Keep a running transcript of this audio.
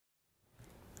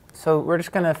So we're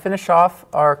just going to finish off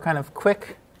our kind of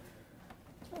quick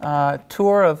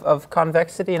tour of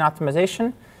convexity and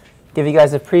optimization, give you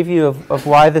guys a preview of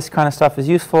why this kind of stuff is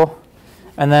useful,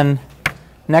 and then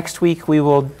next week we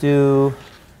will do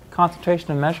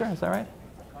concentration of measure. Is that right?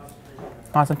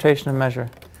 Concentration of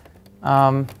measure.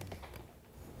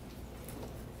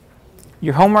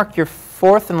 Your homework, your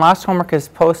fourth and last homework is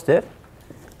posted,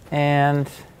 and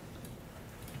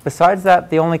besides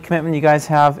that, the only commitment you guys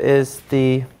have is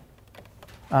the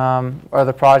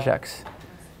projects.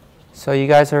 So you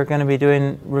guys are going to be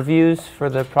doing reviews for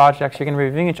the projects. You're going to be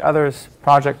reviewing each other's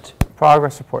project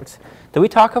progress reports. Did we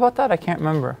talk about that? I can't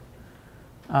remember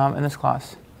in this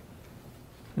class.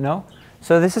 No?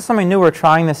 So this is something new we're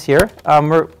trying this year.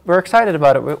 We're excited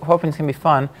about it. We're hoping it's going to be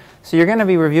fun. So you're going to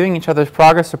be reviewing each other's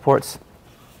progress reports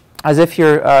as if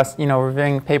you're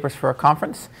reviewing papers for a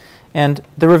conference. And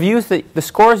the reviews, the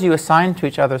scores you assign to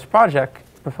each other's project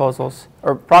proposals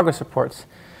or progress reports,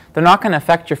 they're not going to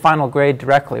affect your final grade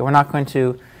directly. We're not going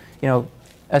to,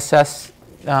 assess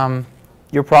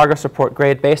your progress report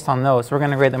grade based on those. We're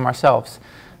going to grade them ourselves.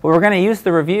 But we're going to use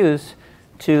the reviews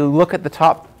to look at the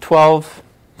top 12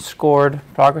 scored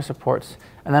progress reports.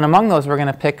 And then among those, we're going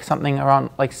to pick something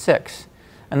around like 6.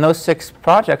 And those 6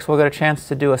 projects, we'll get a chance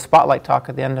to do a spotlight talk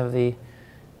at the end of the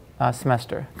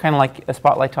semester, kind of like a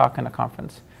spotlight talk in a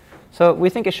conference. So we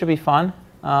think it should be fun.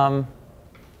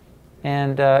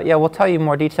 Yeah, we'll tell you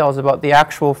more details about the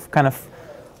actual kind of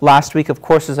last week of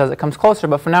courses as it comes closer.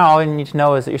 But for now, all you need to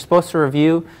know is that you're supposed to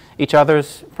review each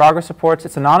other's progress reports.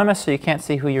 It's anonymous, so you can't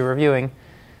see who you're reviewing.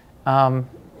 And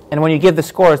when you give the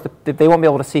scores, they won't be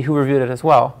able to see who reviewed it as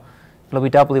well. It'll be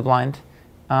doubly blind.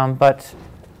 But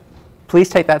please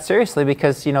take that seriously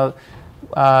because, we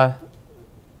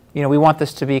want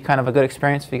this to be kind of a good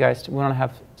experience for you guys. We want to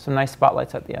have some nice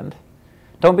spotlights at the end.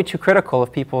 Don't be too critical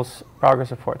of people's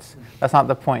progress reports. That's not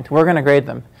the point. We're going to grade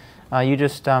them. You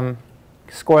just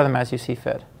score them as you see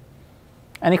fit.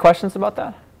 Any questions about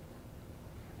that?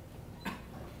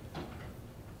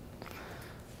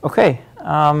 Okay.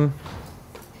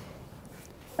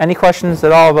 Any questions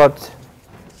at all about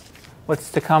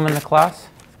what's to come in the class?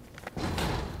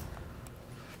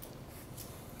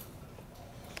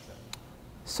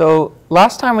 So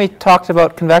last time we talked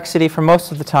about convexity for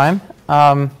most of the time.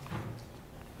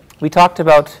 We talked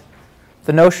about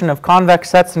the notion of convex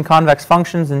sets and convex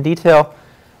functions in detail.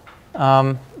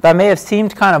 That may have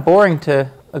seemed kind of boring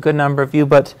to a good number of you,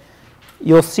 but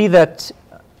you'll see that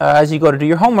as you go to do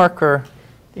your homework or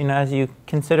as you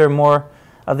consider more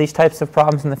of these types of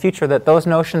problems in the future, that those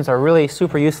notions are really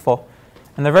super useful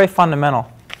and they're very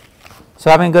fundamental. So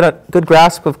having a good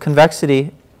grasp of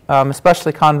convexity,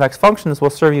 especially convex functions, will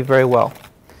serve you very well.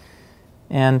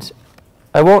 And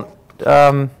I won't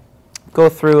go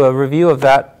through a review of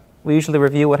that. We usually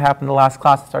review what happened in the last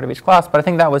class at the start of each class, but I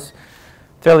think that was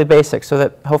fairly basic so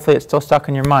that hopefully it's still stuck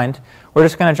in your mind. We're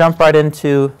just going to jump right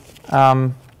into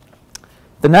the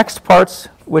next parts,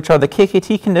 which are the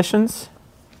KKT conditions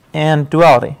and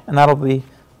duality, and that'll be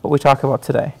what we talk about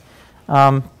today.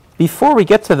 Before we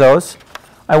get to those,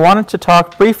 I wanted to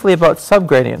talk briefly about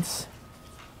subgradients.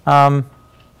 How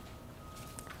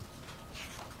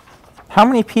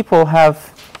many people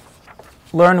have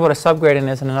learned what a subgradient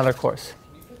is in another course?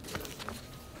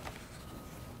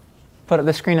 Put up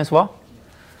the screen as well?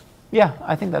 Yeah,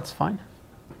 I think that's fine.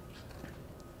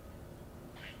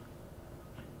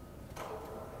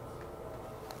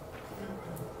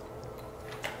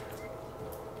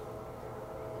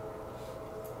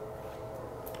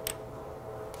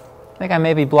 I think I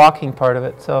may be blocking part of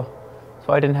it, so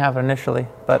I didn't have it initially,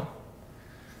 but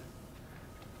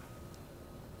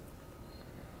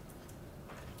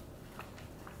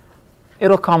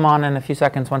it'll come on in a few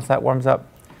seconds once that warms up.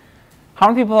 How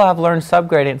many people have learned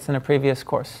subgradients in a previous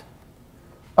course?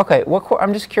 Okay,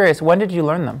 I'm just curious, when did you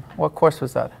learn them? What course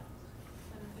was that?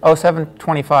 Oh,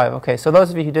 725. Okay, so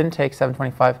those of you who didn't take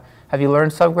 725, have you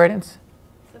learned subgradients?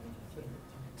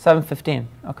 715.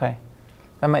 Okay,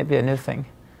 that might be a new thing.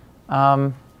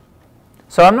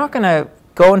 So I'm not going to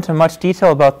go into much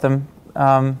detail about them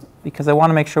because I want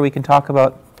to make sure we can talk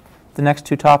about the next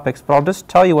 2 topics, but I'll just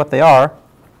tell you what they are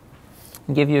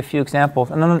and give you a few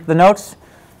examples. And then the notes,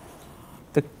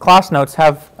 the class notes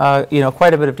have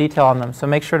quite a bit of detail on them, so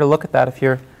make sure to look at that if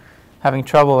you're having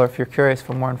trouble or if you're curious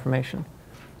for more information.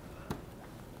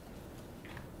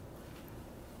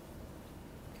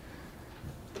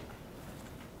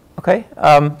 Okay,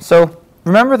 so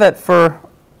remember that for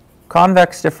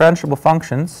convex differentiable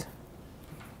functions,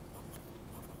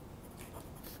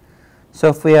 so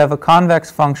if we have a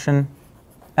convex function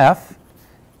f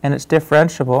and it's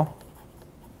differentiable,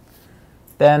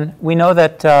 then we know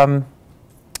that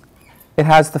it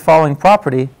has the following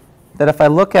property, that if I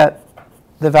look at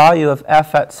the value of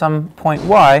f at some point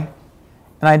y,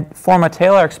 and I form a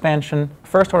Taylor expansion,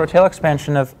 first order Taylor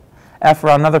expansion of f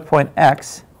around another point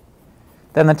x,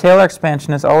 then the Taylor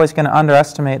expansion is always going to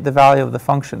underestimate the value of the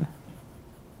function.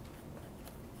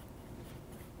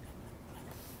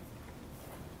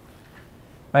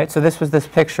 Right, so this was this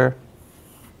picture.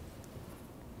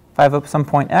 If I have up some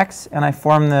point x and I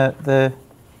form the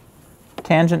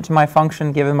tangent to my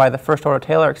function given by the first order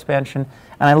Taylor expansion,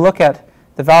 and I look at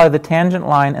the value of the tangent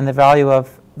line and the value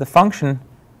of the function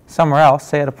somewhere else,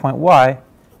 say at a point y,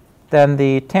 then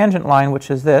the tangent line, which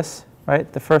is this,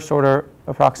 right, the first order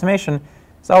approximation,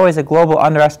 is always a global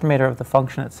underestimator of the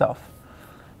function itself.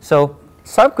 So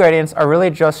subgradients are really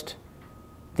just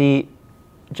the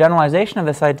generalization of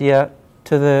this idea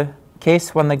to the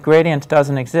case when the gradient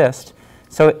doesn't exist.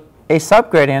 So a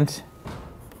subgradient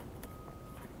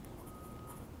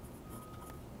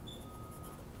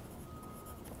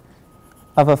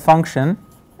of a function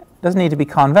doesn't need to be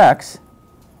convex,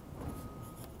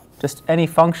 just any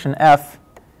function f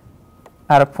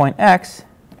at a point x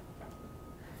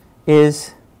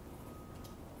is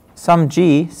some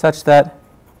g such that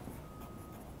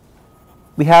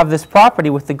we have this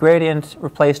property with the gradient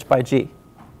replaced by g.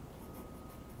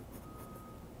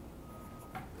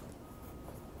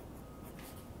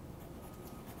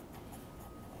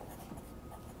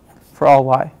 For all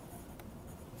y.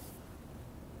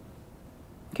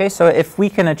 Okay, so if we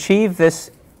can achieve this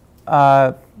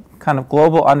kind of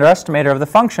global underestimator of the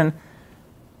function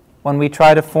when we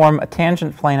try to form a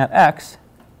tangent plane at x,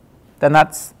 then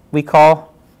that's, we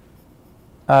call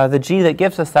the g that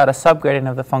gives us that a subgradient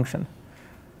of the function.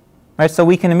 Right, so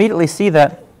we can immediately see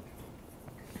that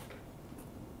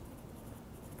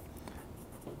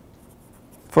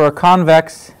for a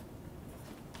convex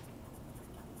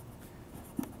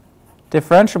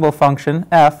differentiable function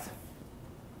f,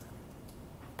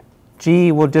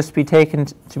 g will just be taken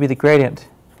to be the gradient.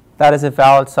 That is a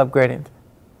valid subgradient,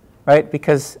 right?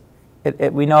 Because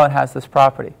we know it has this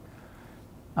property.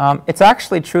 It's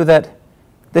actually true that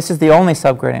this is the only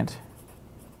subgradient.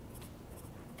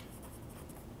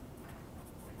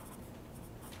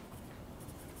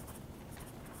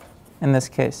 In this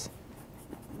case.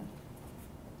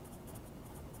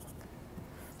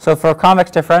 So for a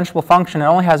convex differentiable function, it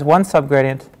only has one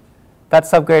subgradient. That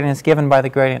subgradient is given by the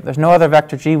gradient. There's no other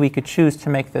vector g we could choose to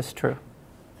make this true.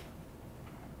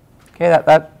 Okay,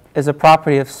 that is a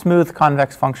property of smooth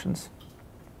convex functions.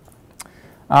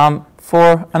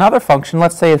 For another function,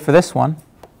 let's say for this one,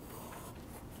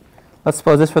 let's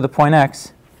suppose this were the point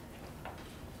x.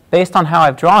 Based on how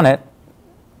I've drawn it,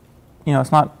 you know,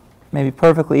 it's not maybe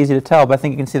perfectly easy to tell, but I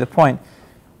think you can see the point.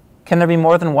 Can there be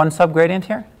more than one subgradient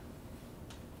here?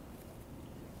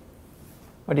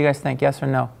 What do you guys think, yes or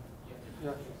no?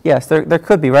 Yes, there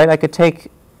could be, right? I could take,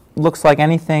 looks like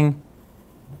anything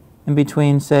in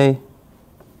between, say,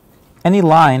 any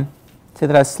line, say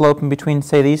that has slope in between,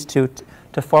 say, these two,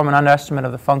 to form an underestimate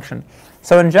of the function.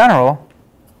 So in general,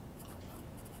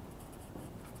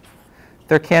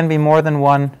 there can be more than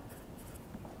one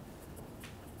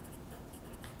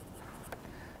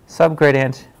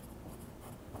subgradient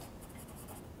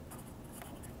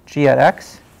g at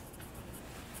x.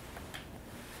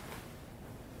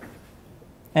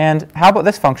 And how about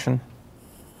this function?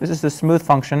 This is the smooth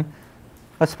function.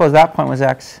 Let's suppose that point was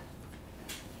x.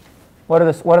 What are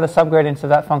the subgradients of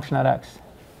that function at x?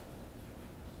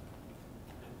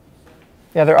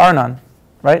 Yeah, there are none,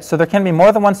 right? So there can be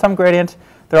more than one subgradient.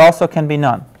 There also can be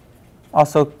none.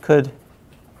 Also could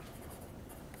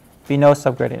be no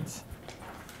subgradients.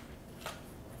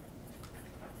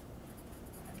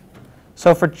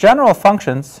 So for general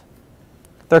functions,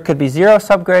 there could be zero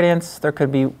subgradients, there could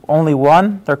be only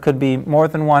one, there could be more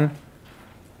than one.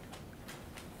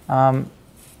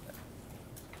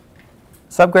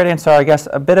 Subgradients are, I guess,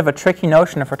 a bit of a tricky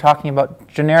notion if we're talking about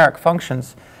generic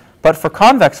functions. But for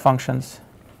convex functions,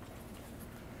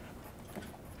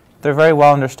 they're very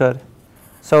well understood.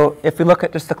 So if we look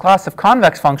at just the class of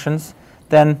convex functions,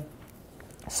 then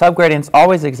subgradients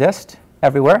always exist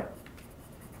everywhere.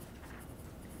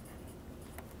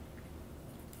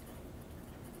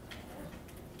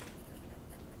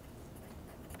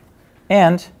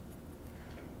 And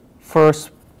for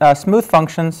smooth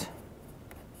functions,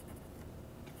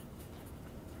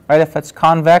 right, if it's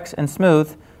convex and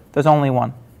smooth, there's only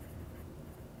one.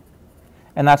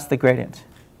 And that's the gradient.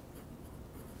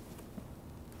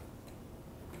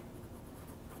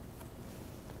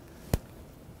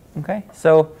 Okay,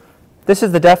 so this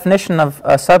is the definition of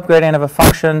a subgradient of a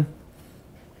function.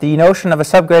 The notion of a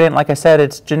subgradient, like I said,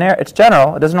 it's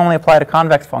general. It doesn't only apply to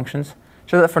convex functions.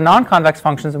 shows that for non-convex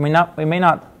functions, we may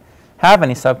not have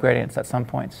any subgradients at some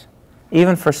points,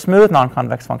 even for smooth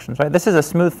non-convex functions, right? This is a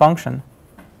smooth function.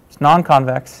 It's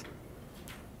non-convex.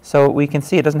 So we can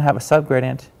see it doesn't have a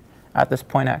subgradient at this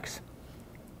point x.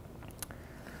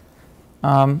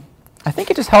 I think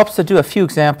it just helps to do a few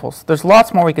examples. There's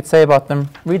lots more we could say about them.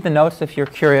 Read the notes if you're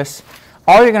curious.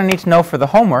 All you're going to need to know for the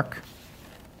homework,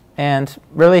 and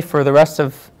really for the rest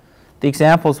of the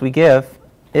examples we give,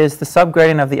 is the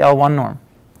subgradient of the L1 norm.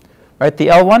 Right? The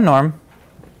L1 norm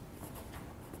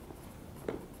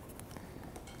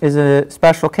is a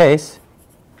special case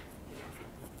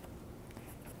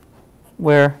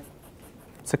where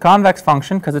it's a convex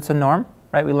function because it's a norm.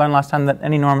 Right? We learned last time that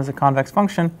any norm is a convex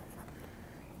function.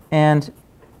 And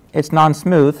it's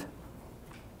non-smooth.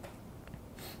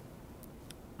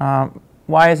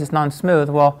 Why is this non-smooth?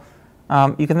 Well,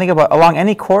 you can think about along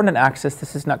any coordinate axis,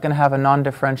 this is not going to have a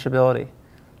non-differentiability.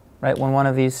 Right? When one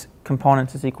of these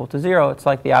components is equal to 0, it's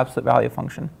like the absolute value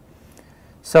function.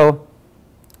 So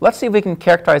let's see if we can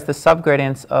characterize the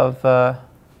subgradients of the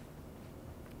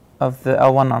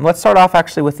L1 norm. Let's start off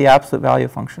actually with the absolute value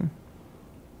function.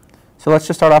 So let's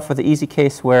just start off with the easy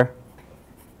case where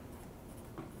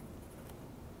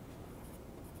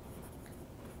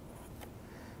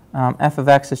f of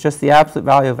x is just the absolute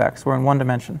value of x. We're in one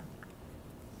dimension.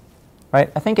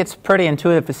 Right? I think it's pretty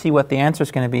intuitive to see what the answer is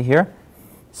going to be here.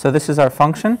 So this is our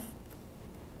function.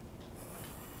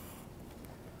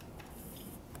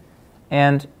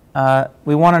 And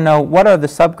we want to know what are the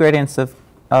subgradients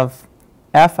of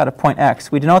f at a point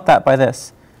x. We denote that by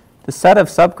this. The set of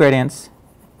subgradients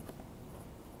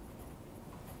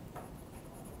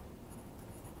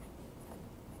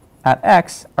at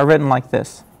x are written like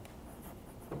this.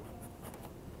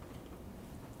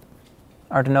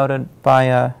 Are denoted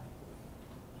by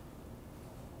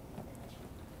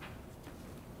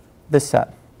this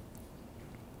set.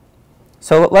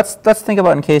 So let's think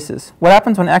about in cases. What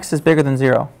happens when x is bigger than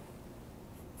 0?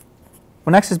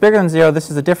 When x is bigger than 0,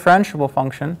 this is a differentiable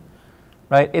function,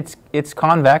 right? It's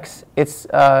convex. Its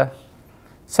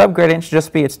subgradient should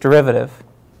just be its derivative.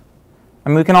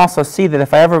 And we can also see that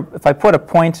if I put a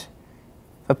point,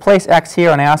 if I place x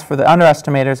here and I ask for the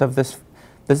underestimators of this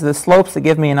is the slopes that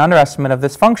give me an underestimate of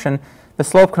this function, the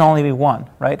slope can only be 1,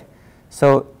 right?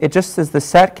 So it just is the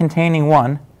set containing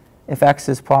 1 if x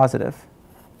is positive.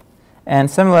 And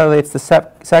similarly, it's the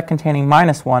set containing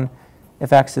minus 1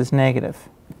 if x is negative.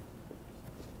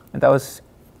 And that was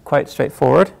quite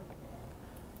straightforward.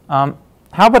 How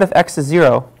about if x is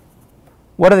 0?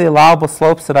 What are the allowable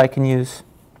slopes that I can use?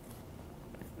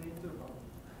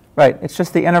 Right, it's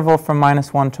just the interval from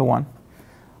minus 1 to 1.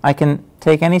 I can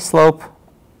take any slope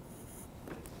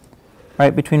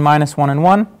right between minus 1 and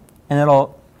 1, and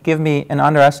it'll give me an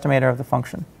underestimator of the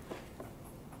function.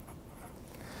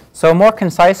 So a more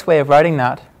concise way of writing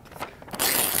that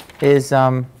is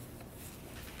right,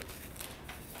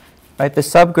 the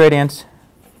subgradients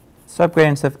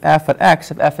of f at x,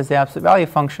 if f is the absolute value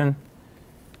function,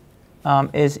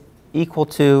 is equal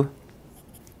to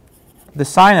the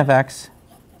sine of x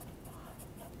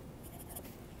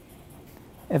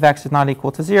if x is not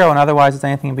equal to 0, and otherwise it's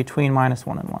anything between minus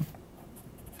 1 and 1.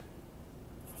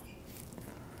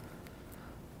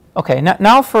 Okay,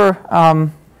 now for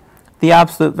the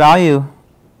absolute value,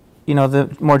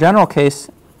 the more general case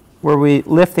where we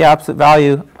lift the absolute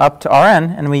value up to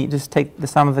Rn and we just take the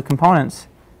sum of the components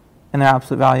in their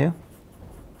absolute value.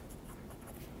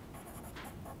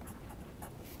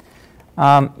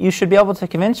 You should be able to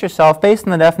convince yourself, based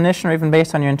on the definition or even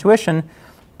based on your intuition,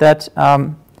 that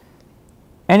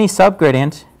any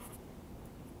subgradient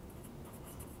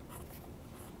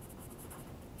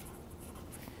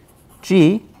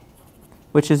G,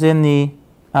 which is in the,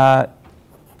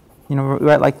 we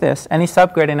write like this, any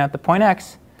subgradient at the point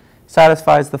x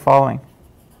satisfies the following.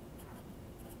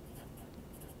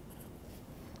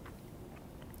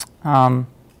 In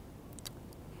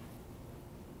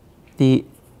the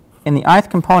ith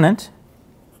component,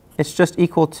 it's just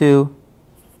equal to,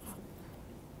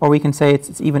 or we can say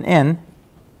it's even in,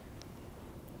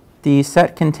 the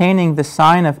set containing the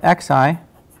sine of xi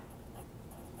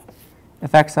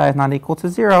if xi is not equal to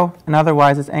 0, and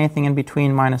otherwise it's anything in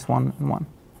between minus 1 and 1.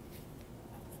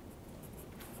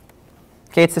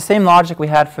 Okay, it's the same logic we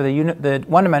had for the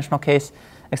one-dimensional case,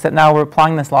 except now we're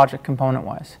applying this logic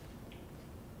component-wise.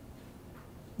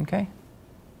 Okay?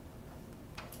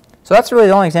 So that's really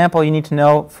the only example you need to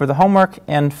know for the homework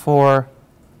and for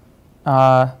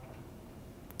the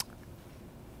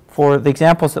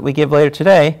examples that we give later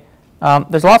today.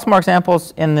 There's lots more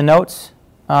examples in the notes.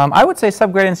 I would say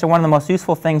subgradients are one of the most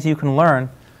useful things you can learn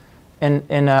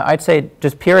I'd say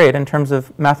just period in terms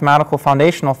of mathematical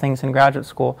foundational things in graduate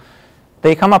school,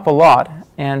 they come up a lot,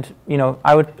 and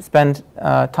I would spend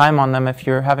time on them if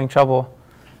you're having trouble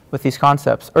with these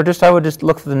concepts, or I would just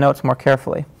look through the notes more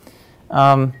carefully.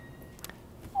 I'll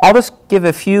just give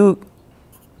a few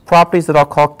properties that I'll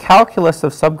call calculus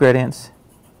of subgradients.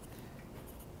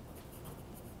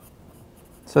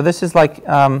 So this is like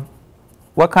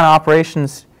what kind of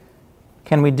operations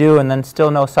can we do and then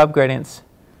still know subgradients.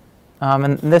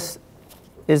 And this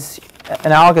is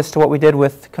analogous to what we did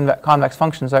with convex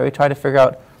functions, right? We try to figure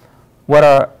out what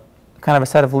are kind of a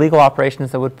set of legal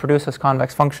operations that would produce us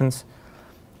convex functions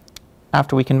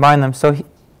after we combine them. So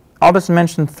I'll just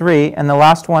mention 3, and the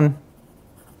last one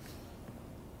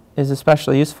is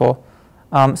especially useful.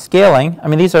 Scaling. I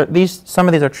mean, some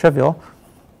of these are trivial.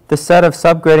 The set of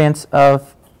subgradients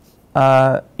of,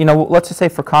 let's just say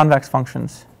for convex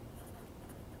functions.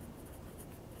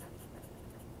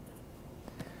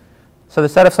 So the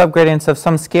set of subgradients of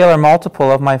some scalar multiple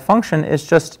of my function is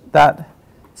just that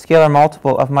scalar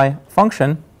multiple of my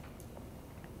function,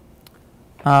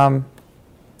 of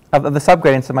the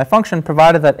subgradients of my function,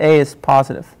 provided that A is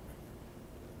positive.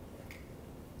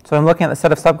 So I'm looking at the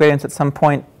set of subgradients at some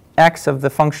point x of the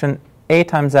function A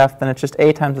times f, then it's just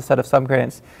A times the set of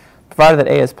subgradients, provided that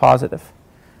A is positive.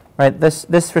 Right?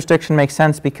 This restriction makes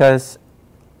sense because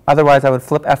otherwise I would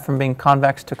flip f from being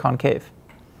convex to concave.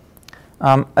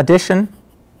 Addition.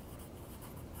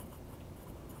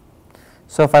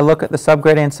 So if I look at the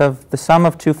subgradients of the sum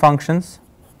of 2 functions,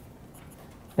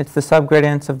 it's the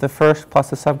subgradients of the first plus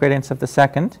the subgradients of the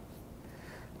second.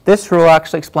 This rule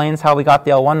actually explains how we got the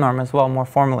L1 norm as well more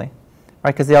formally.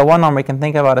 Right? Because the L1 norm, we can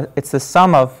think about it, it's the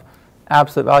sum of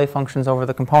absolute value functions over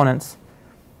the components.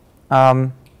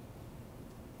 You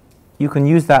can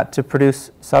use that to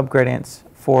produce subgradients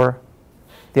for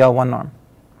the L1 norm.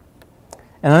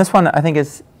 And then this one, I think,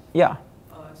 is, yeah?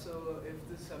 So if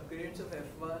the subgradients of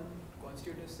F1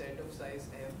 constitute a set of size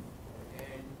m,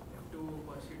 and F2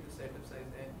 constitute a set of size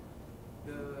n,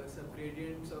 the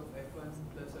subgradients of F1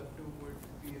 plus F2 would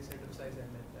be a set of size n,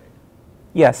 right?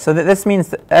 Yes, so this means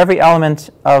that every element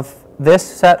of this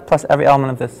set plus every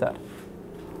element of this set.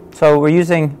 So we're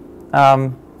using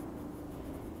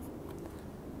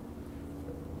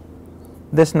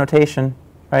this notation,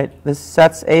 right? This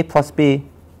sets A plus B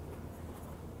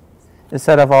is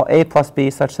set of all A plus B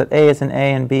such that A is in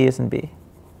A and B is in B.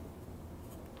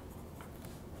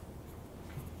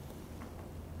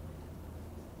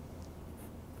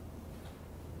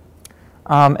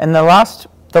 And the last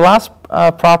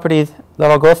property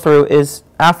that I'll go through is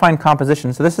affine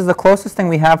composition. So this is the closest thing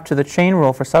we have to the chain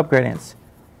rule for subgradients.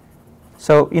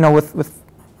 So with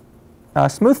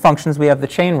smooth functions we have the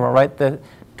chain rule, right? The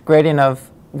gradient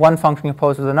of one function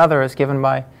composed with another is given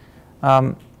by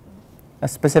a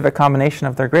specific combination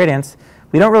of their gradients.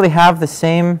 We don't really have the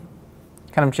same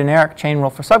kind of generic chain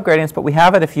rule for subgradients, but we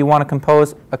have it if you want to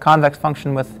compose a convex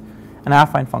function with an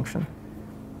affine function.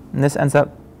 And this ends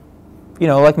up,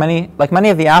 like many of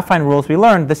the affine rules we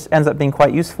learned, this ends up being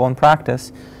quite useful in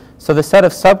practice. So the set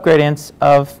of subgradients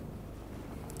of,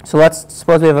 so let's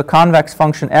suppose we have a convex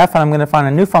function f, and I'm going to find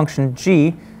a new function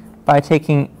g by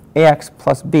taking ax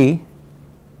plus b.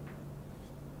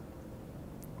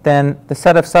 Then the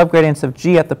set of subgradients of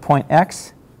g at the point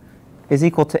x is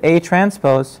equal to A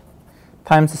transpose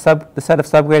times the set of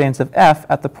subgradients of f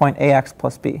at the point ax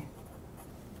plus b.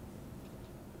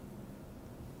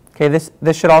 Okay, this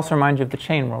should also remind you of the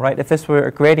chain rule, right? If this were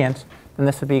a gradient, then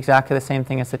this would be exactly the same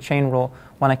thing as the chain rule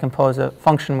when I compose a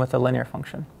function with a linear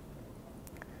function.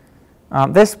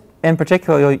 This, in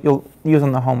particular, you'll use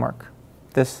on the homework,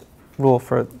 this rule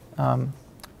for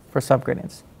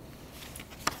subgradients.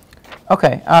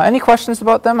 Okay, any questions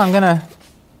about them? I'm going to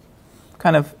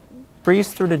kind of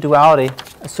breeze through to duality,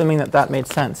 assuming that that made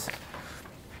sense.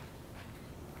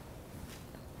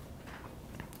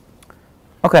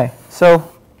 Okay, so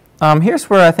here's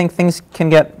where I think things can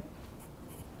get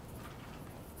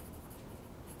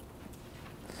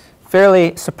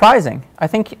fairly surprising. I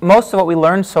think most of what we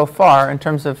learned so far in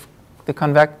terms of the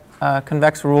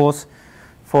convex rules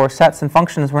for sets and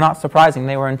functions were not surprising.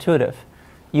 They were intuitive.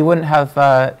 You wouldn't have,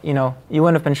 you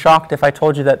wouldn't have been shocked if I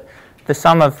told you that the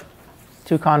sum of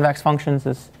 2 convex functions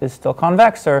is still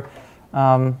convex, or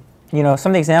some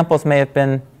of the examples may have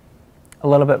been a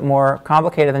little bit more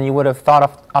complicated than you would have thought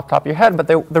off the top of your head, but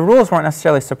the rules weren't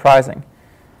necessarily surprising.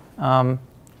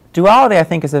 Duality, I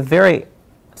think, is a very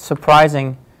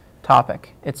surprising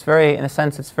topic. It's very, in a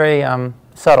sense, it's very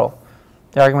subtle,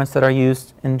 the arguments that are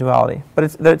used in duality, but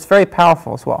it's very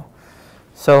powerful as well.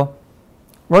 So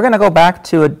we're going to go back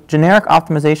to a generic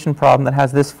optimization problem that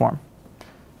has this form.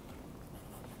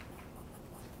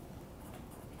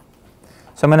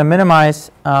 So I'm going to minimize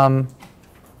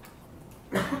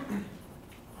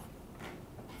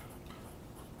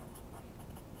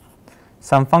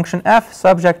some function f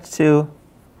subject to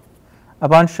a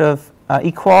bunch of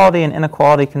equality and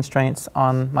inequality constraints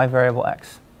on my variable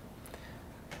x.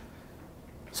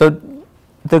 So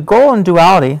the goal in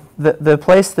duality, the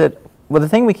place that, well, the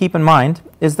thing we keep in mind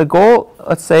is the goal,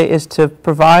 let's say, is to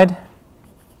provide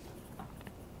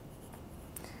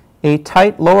a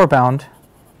tight lower bound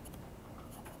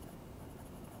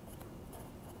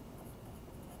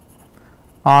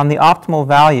on the optimal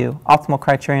value, optimal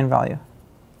criterion value.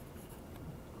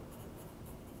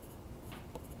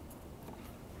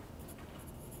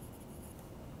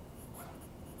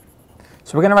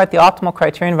 So we're going to write the optimal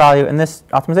criterion value in this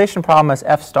optimization problem as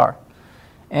f star.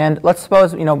 And let's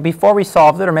suppose, before we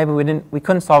solved it, or maybe we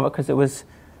couldn't solve it because it was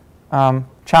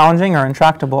challenging or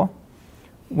intractable,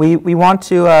 we want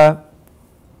to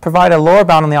provide a lower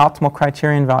bound on the optimal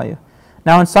criterion value.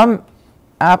 Now in some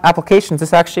applications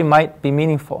this actually might be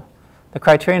meaningful. The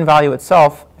criterion value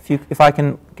itself, if I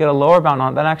can get a lower bound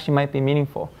on it, that actually might be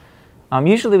meaningful.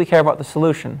 Usually we care about the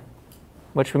solution,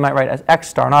 which we might write as x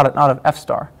star, not of f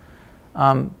star.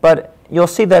 But you'll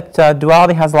see that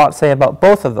duality has a lot to say about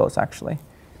both of those, actually.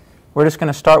 We're just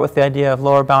going to start with the idea of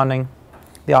lower bounding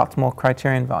the optimal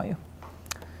criterion value.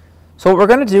 So what we're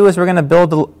going to do is we're going to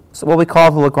build what we call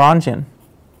the Lagrangian.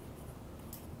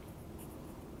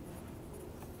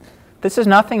 This is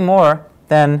nothing more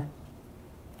than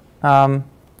a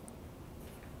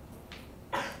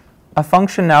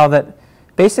function now that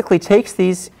basically takes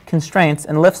these constraints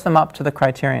and lifts them up to the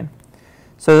criterion.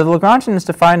 So the Lagrangian is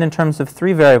defined in terms of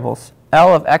three variables: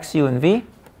 L of x, u, and v.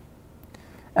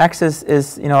 X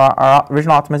is our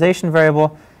original optimization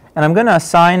variable, and I'm going to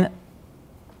assign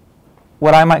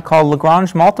what I might call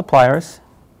Lagrange multipliers,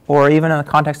 or even in the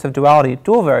context of duality,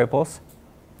 dual variables,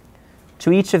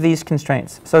 to each of these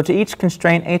constraints. So to each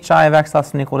constraint hi of x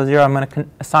less than or equal to 0, I'm going to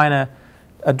assign a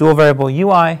dual variable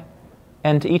ui,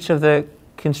 and to each of the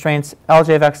constraints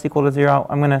lj of x equal to 0,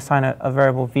 I'm going to assign a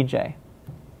variable vj.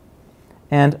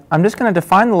 And I'm just going to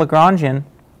define the Lagrangian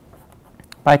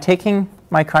by taking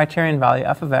my criterion value,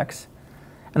 f of x,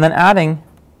 and then adding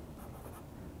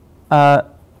a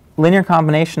linear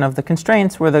combination of the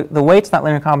constraints where the weights in that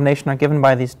linear combination are given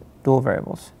by these dual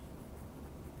variables.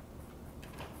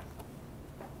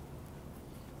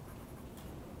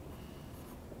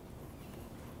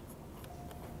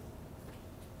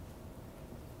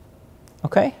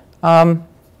 Okay.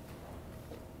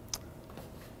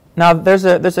 Now there's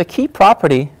a key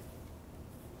property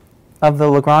of the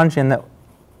Lagrangian that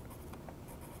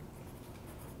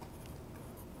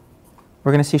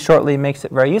we're going to see shortly makes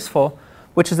it very useful,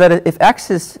 which is that if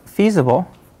x is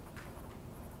feasible,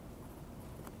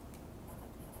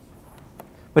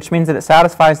 which means that it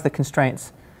satisfies the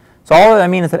constraints. So all that I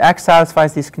mean is that x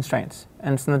satisfies these constraints,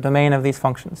 and it's in the domain of these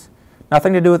functions.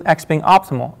 Nothing to do with x being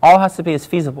optimal. All it has to be is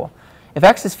feasible. If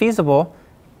x is feasible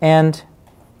and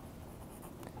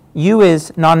u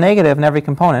is non-negative in every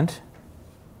component,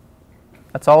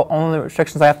 that's only the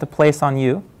restrictions I have to place on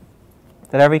u,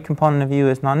 that every component of u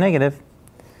is non-negative,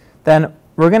 then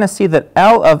we're going to see that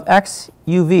L of x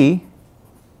uv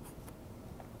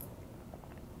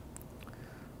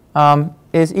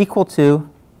is equal to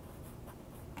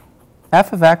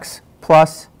f of x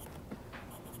plus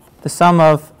the sum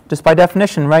of, just by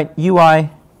definition, right, ui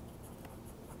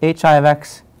hi of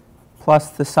x plus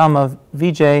the sum of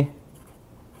vj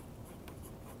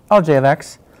lj of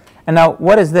x. And now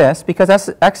what is this? Because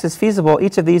x is feasible,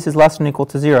 each of these is less than or equal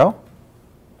to 0.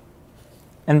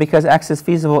 And because x is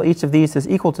feasible, each of these is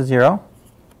equal to 0.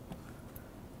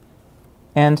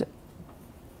 And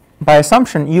by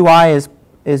assumption, ui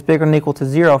is bigger than or equal to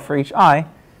 0 for each I.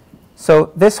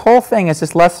 So this whole thing is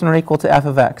just less than or equal to f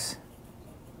of x.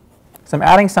 So I'm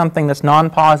adding something that's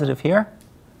non-positive here,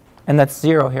 and that's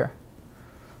 0 here.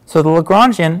 So the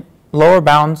Lagrangian lower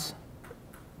bounds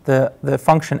the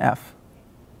function f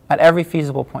at every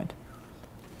feasible point.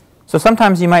 So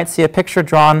sometimes you might see a picture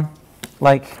drawn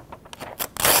like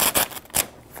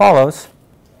follows.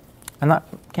 Can't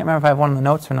remember if I have one in the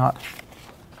notes or not.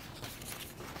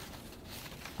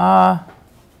 No,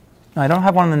 I don't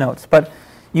have one in the notes. But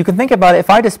you can think about it. If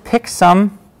I just pick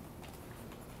some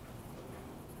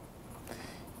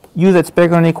u that's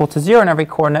bigger than or equal to 0 in every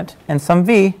coordinate and some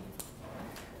v,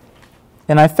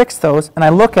 and I fix those, and I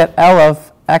look at L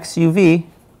of x uv,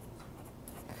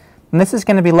 and this is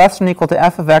going to be less than or equal to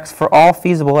f of x for all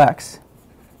feasible x.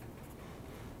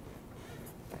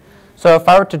 So if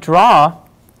I were to draw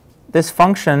this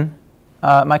function,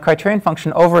 my criterion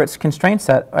function, over its constraint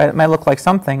set, right, it might look like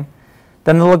something.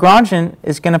 then the Lagrangian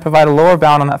is going to provide a lower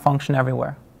bound on that function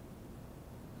everywhere.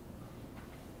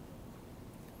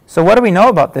 So what do we know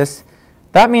about this?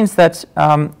 That means that,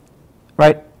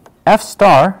 right, f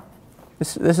star,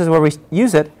 this is where we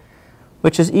use it,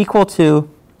 which is equal to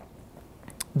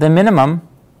the minimum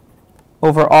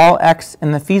over all x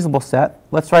in the feasible set.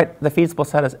 Let's write the feasible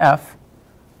set as f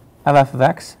of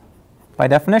x. By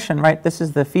definition, right, this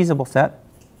is the feasible set.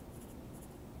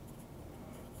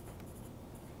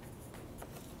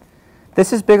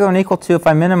 This is bigger than or equal to if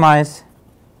I minimize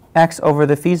x over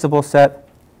the feasible set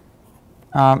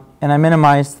and I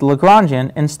minimize the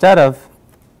Lagrangian instead of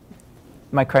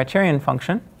my criterion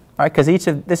function, right? Because each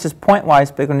of this is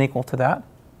pointwise bigger than or equal to that.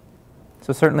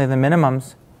 So certainly the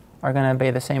minimums are going to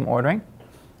obey the same ordering.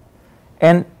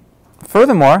 And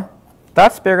furthermore,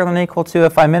 that's bigger than or equal to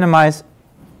if I minimize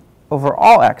over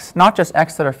all x, not just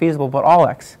x that are feasible, but all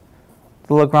x,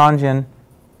 the Lagrangian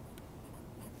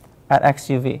at x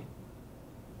uv.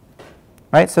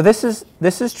 Right? So this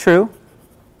is true,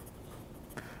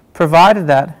 provided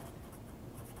that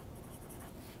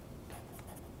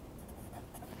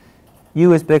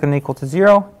u is bigger than or equal to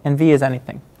 0 and v is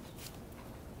anything.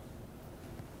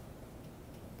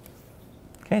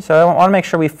 Okay, so I want to make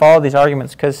sure we follow these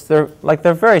arguments because they're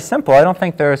very simple. I don't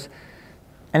think there's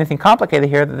anything complicated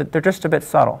here. They're just a bit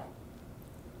subtle.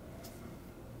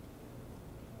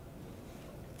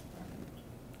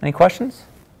 Any questions?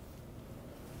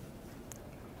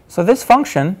 So this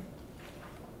function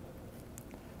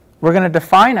we're going to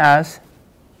define as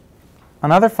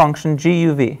another function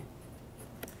guv,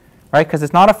 right? Because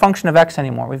it's not a function of x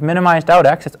anymore. We've minimized out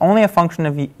x. It's only a function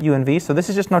of u and v. So this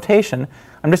is just notation.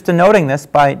 I'm just denoting this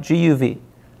by guv.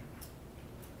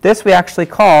 This we actually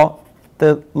call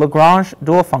the Lagrange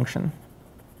dual function.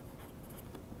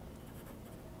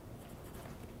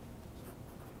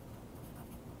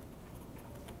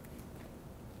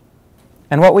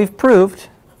 And what we've proved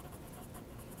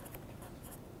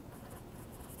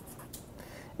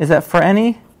is that for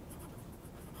any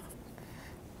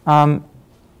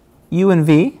u and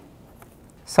v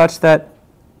such that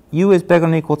u is bigger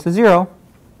than or equal to 0,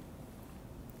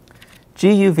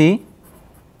 guv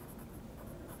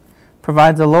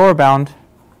provides a lower bound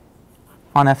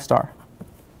on f star.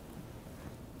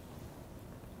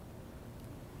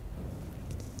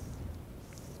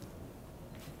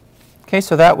 Okay,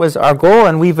 so that was our goal,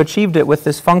 and we've achieved it with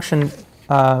this function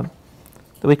that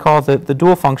we call the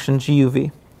dual function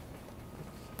guv.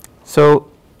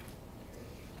 So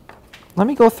let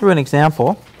me go through an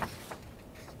example.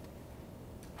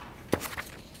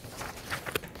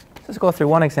 Let's go through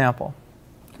one example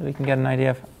so we can get an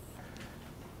idea of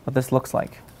what this looks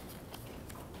like.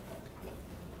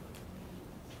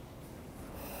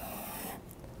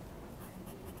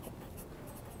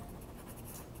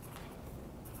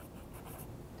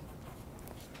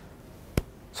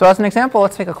 So as an example,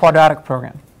 let's take a quadratic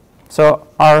program. So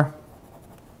our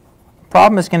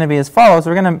problem is going to be as follows.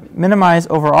 We're going to minimize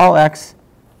over all x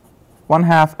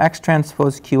 1/2 x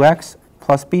transpose qx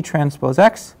plus b transpose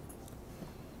x,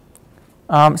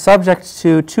 subject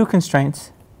to two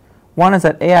constraints. One is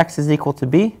that ax is equal to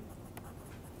b,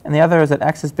 and the other is that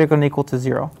x is bigger than or equal to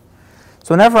 0.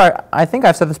 So whenever I think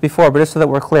I've said this before, but just so that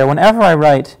we're clear, whenever I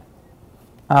write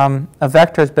a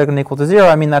vector is bigger than or equal to 0,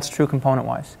 I mean that's true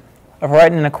component-wise. If I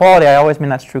write an inequality, I always mean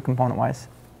that's true component-wise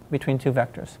between two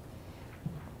vectors.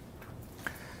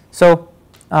 So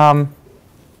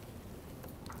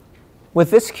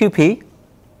with this QP,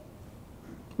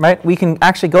 right, we can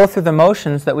actually go through the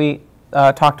motions that we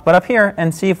talked about up here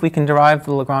and see if we can derive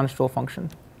the Lagrange dual function.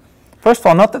 First of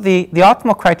all, note that the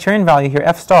optimal criterion value here,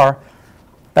 f star,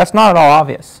 that's not at all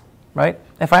obvious, right?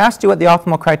 If I asked you what the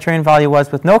optimal criterion value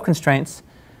was with no constraints,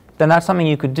 then that's something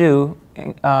you could do.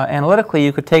 Analytically,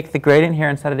 you could take the gradient here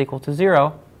and set it equal to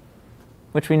 0,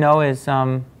 which we know is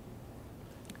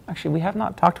actually, we have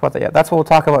not talked about that yet. That's what we'll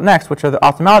talk about next, which are the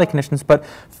optimality conditions. But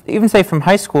even say from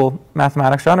high school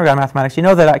mathematics or undergrad mathematics, you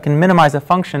know that I can minimize a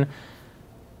function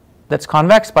that's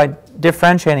convex by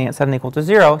differentiating it, setting it equal to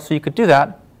 0. So you could do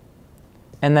that.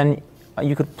 And then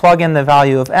you could plug in the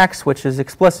value of x, which is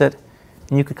explicit,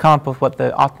 and you could come up with what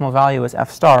the optimal value is,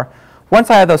 f star. Once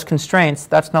I have those constraints,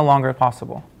 that's no longer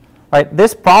possible. Right?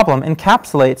 This problem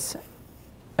encapsulates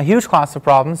a huge class of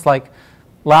problems like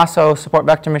lasso, support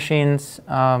vector machines,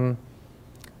 a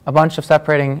bunch of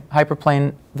separating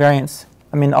hyperplane variants.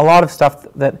 I mean, a lot of stuff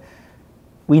that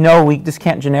we know we just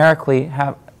can't generically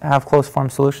have closed form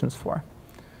solutions for.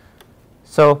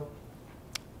 So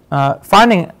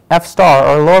finding f star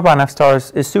or lower bound f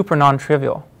stars is super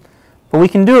non-trivial. But we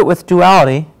can do it with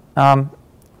duality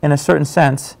in a certain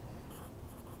sense.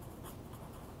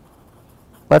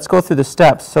 let's go through the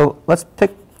steps. So let's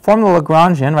form the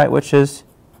Lagrangian, right, which is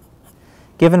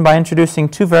given by introducing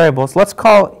two variables. Let's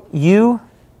call u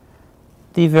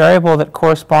the variable that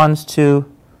corresponds to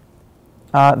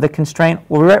the constraint.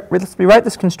 Let's rewrite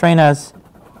this constraint as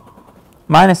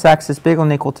minus x is bigger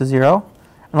than or equal to 0.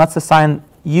 And let's assign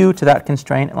u to that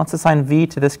constraint. And let's assign v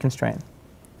to this constraint.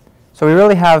 So we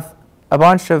really have a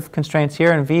bunch of constraints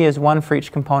here, and v is 1 for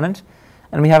each component.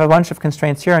 And we have a bunch of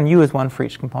constraints here, and u is 1 for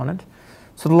each component.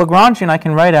 So the Lagrangian I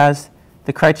can write as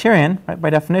the criterion, right, by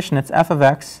definition, it's f of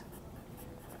x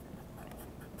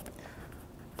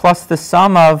plus the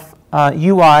sum of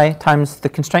ui times the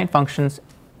constraint functions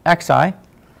xi.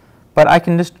 But I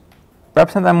can just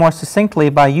represent them more succinctly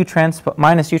by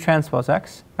minus u transpose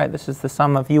x. Right? This is the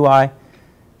sum of ui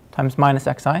times minus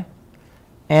xi.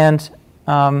 And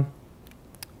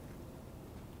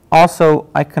also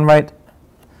I can write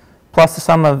plus the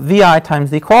sum of vi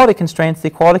times the equality constraints. The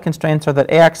equality constraints are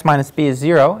that ax minus b is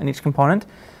 0 in each component.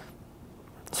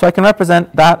 So I can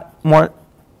represent that more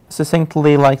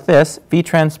succinctly like this: v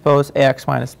transpose ax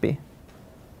minus b.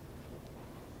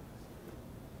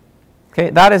 Okay,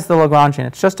 that is the Lagrangian.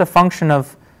 It's just a function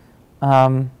of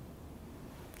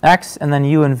x and then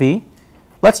u and v.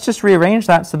 Let's just rearrange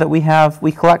that so that we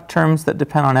collect terms that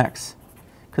depend on x,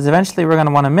 because eventually we're going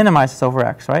to want to minimize this over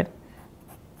x, right,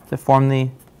 to form the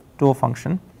dual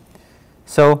function.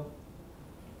 So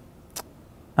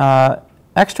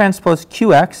x transpose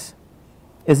qx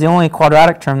is the only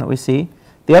quadratic term that we see.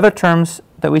 The other terms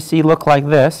that we see look like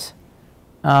this.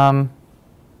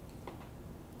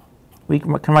 We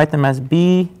can write them as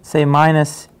b, say,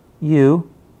 minus u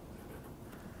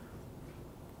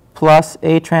plus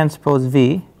a transpose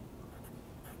v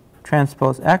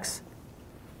transpose x.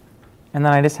 And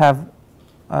then I just have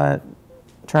a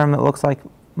term that looks like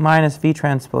minus v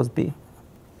transpose b.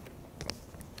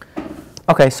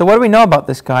 Okay, so what do we know about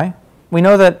this guy? We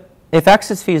know that if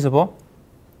x is feasible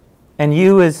and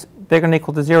u is bigger than or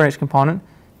equal to 0 in each component,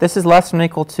 this is less than or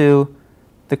equal to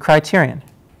the criterion.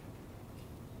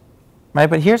 Right?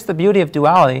 But here's the beauty of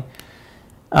duality.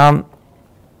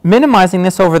 Minimizing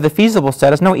this over the feasible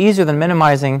set is no easier than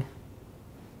minimizing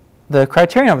the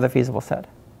criterion over the feasible set.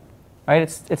 Right?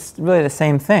 It's really the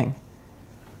same thing.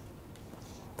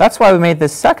 That's why we made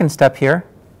this second step here,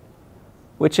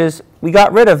 which is we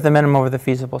got rid of the minimum over the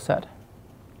feasible set.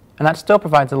 And that still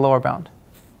provides a lower bound.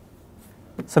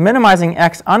 So minimizing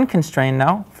x unconstrained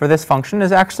now for this function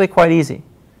is actually quite easy.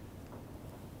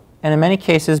 And in many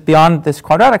cases, beyond this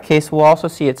quadratic case, we'll also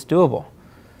see it's doable.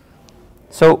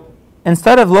 So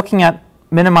instead of looking at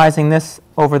minimizing this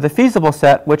over the feasible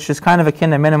set, which is kind of akin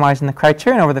to minimizing the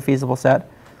criterion over the feasible set,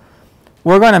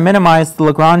 we're going to minimize the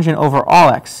Lagrangian over all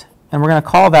x. And we're going to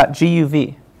call that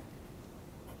GUV.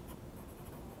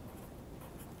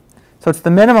 So it's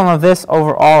the minimum of this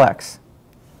over all x.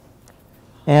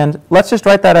 And let's just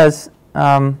write that as,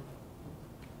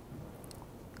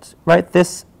 write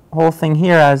this whole thing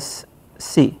here as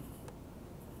C.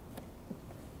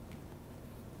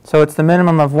 So it's the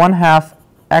minimum of 1/2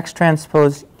 x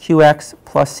transpose qx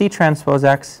plus C transpose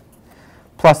x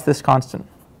plus this constant.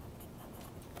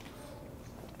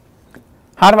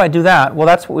 How do I do that? Well,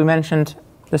 that's what we mentioned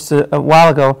just a while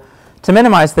ago. To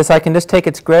minimize this, I can just take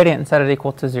its gradient and set it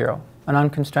equal to 0, an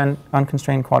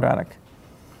unconstrained quadratic.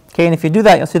 Okay, and if you do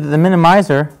that, you'll see that the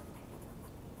minimizer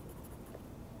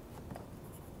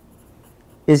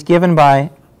is given by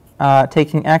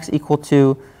taking x equal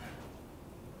to,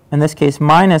 in this case,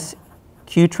 minus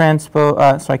q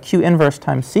inverse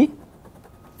times c.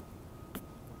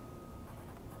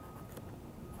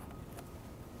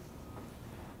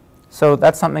 So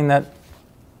that's something that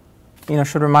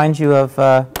should remind you of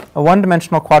a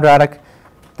one-dimensional quadratic.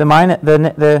 The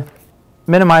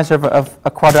minimizer of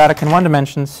a quadratic in one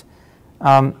dimensions,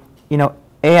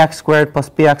 ax squared plus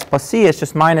bx plus c is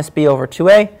just minus b over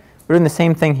 2a. We're doing the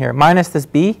same thing here. Minus this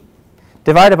b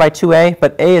divided by 2a,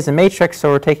 but a is a matrix, so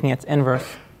we're taking its inverse.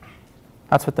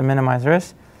 That's what the minimizer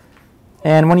is.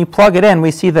 And when you plug it in,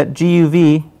 we see that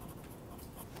GUV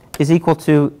is equal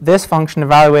to this function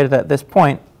evaluated at this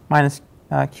point, minus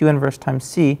q inverse times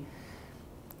c.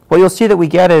 What you'll see that we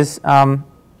get is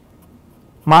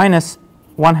minus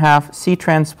 1/2 c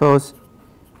transpose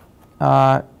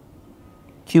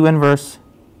q inverse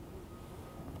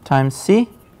times c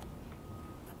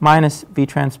minus v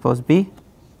transpose b.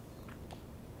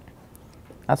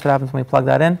 That's what happens when we plug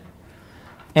that in.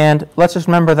 And let's just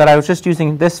remember that I was just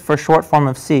using this for short form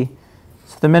of c.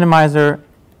 So the minimizer,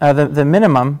 the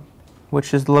minimum,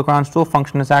 which is the Lagrange dual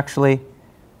function, is actually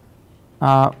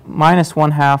minus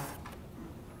 1/2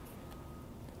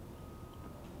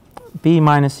 b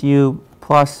minus u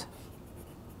plus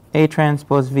A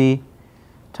transpose V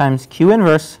times Q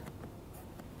inverse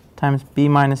times B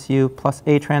minus U plus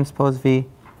A transpose V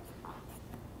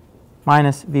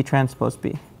minus V transpose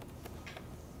B.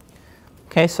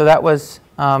 Okay, so that was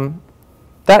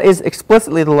that is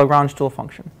explicitly the Lagrange dual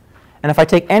function. And if I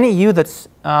take any U that's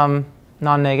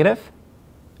non-negative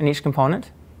in each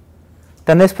component,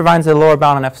 then this provides a lower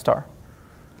bound on F star.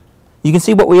 You can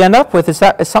see what we end up with is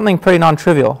something pretty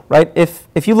non-trivial, right?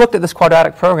 If you looked at this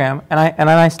quadratic program and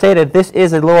I stated this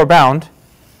is a lower bound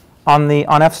on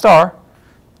F star,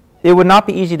 it would not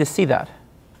be easy to see that.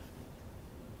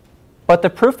 But the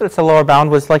proof that it's a lower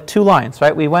bound was like 2 lines,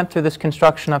 right? We went through this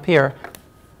construction up here.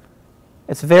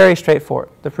 It's very straightforward,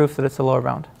 the proof that it's a lower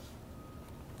bound.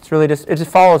 It's really just, it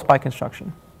just follows by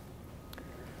construction.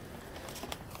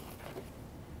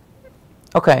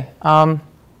 Okay. How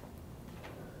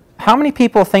many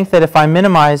people think that if I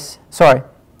minimize, sorry.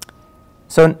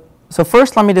 So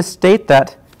first let me just state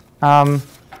that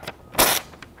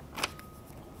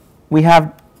we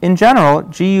have, in general,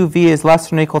 GUV is less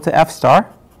than or equal to F star,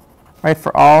 right,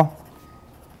 for all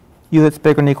U that's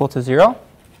bigger than or equal to 0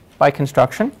 by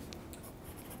construction.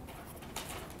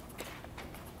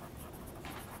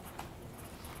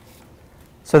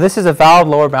 So this is a valid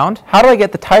lower bound. How do I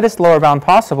get the tightest lower bound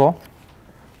possible?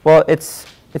 Well, it's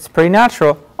pretty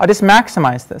natural. I'll just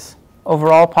maximize this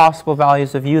over all possible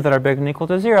values of U that are bigger than or equal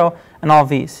to 0 and all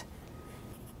V's.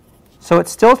 So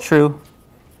it's still true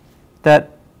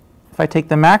that if I take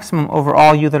the maximum over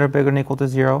all U that are bigger than or equal to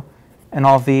 0 and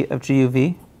all V of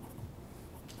GUV,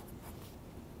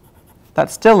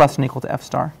 that's still less than or equal to F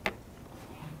star.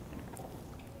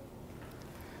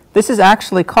 This is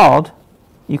actually called,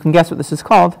 you can guess what this is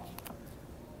called,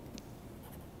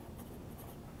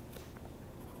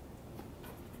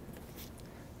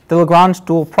 the Lagrange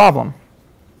dual problem.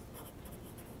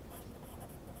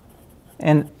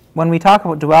 And when we talk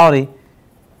about duality,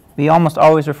 we almost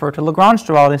always refer to Lagrange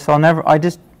duality, so I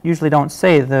just usually don't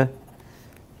say the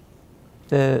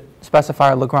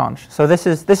specifier Lagrange. So this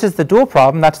is the dual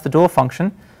problem, that's the dual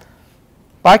function.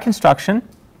 By construction,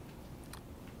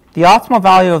 the optimal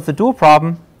value of the dual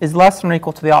problem is less than or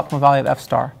equal to the optimal value of F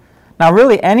star. Now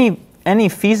really any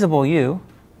feasible U,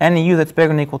 any U that's bigger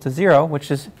than or equal to 0, which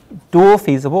is dual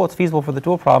feasible, it's feasible for the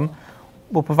dual problem,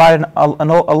 will provide a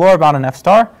lower bound on F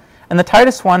star. And the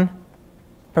tightest one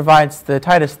provides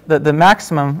the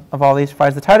maximum of all these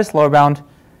provides the tightest lower bound.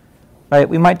 Right?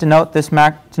 We might denote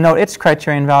denote its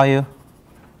criterion value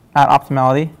at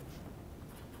optimality.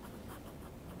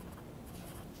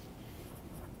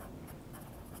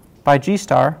 By G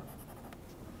star.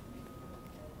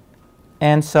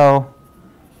 And so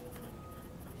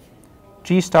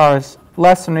G star is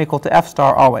less than or equal to F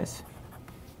star always.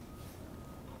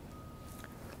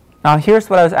 Now here's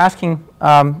what I was asking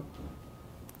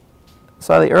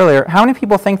slightly earlier. How many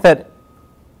people think that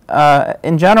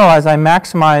in general, as I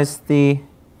maximize the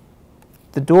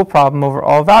dual problem over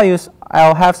all values,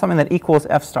 I'll have something that equals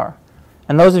F star?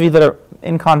 And those of you that are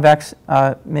in convex,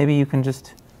 maybe you can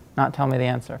just not tell me the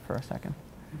answer for a second,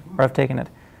 or I've taken it.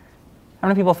 How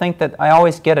many people think that I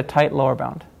always get a tight lower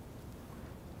bound?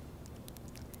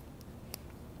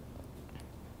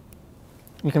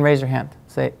 You can raise your hand.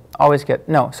 Say, always get.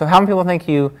 No. So how many people think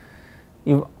you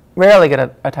rarely get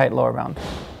a tight lower bound?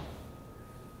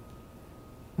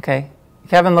 Okay.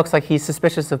 Kevin looks like he's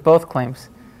suspicious of both claims.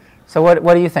 So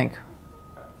what do you think?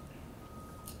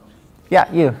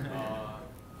 Yeah, you.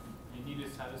 You need to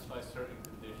satisfy certain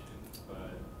conditions,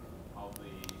 but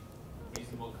probably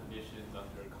reasonable conditions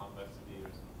under convexity or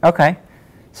something. Okay.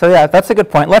 So yeah, that's a good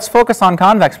point. Let's focus on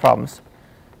convex problems.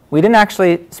 We didn't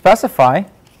actually specify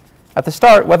at the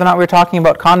start whether or not we were talking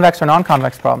about convex or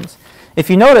non-convex problems. If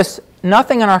you notice,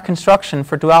 nothing in our construction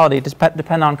for duality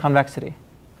depend on convexity.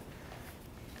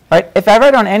 Right? If I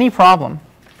write on any problem,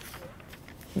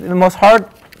 the most hard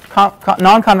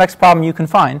non-convex problem you can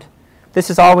find, this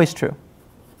is always true.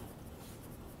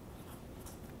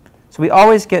 So we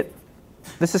always get,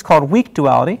 this is called weak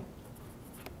duality.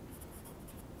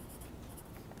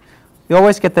 We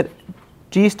always get that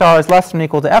G star is less than or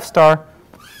equal to F star,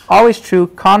 always true,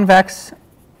 convex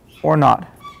or not.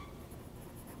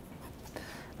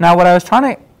 Now what I was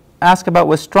trying to ask about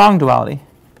was strong duality.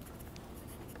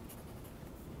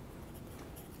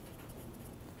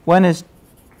 When is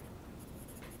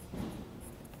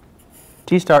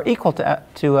G star equal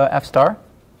to F star?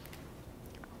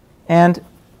 And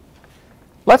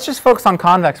let's just focus on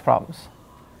convex problems.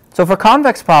 So for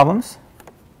convex problems,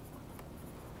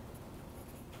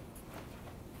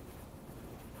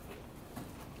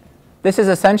 this is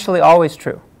essentially always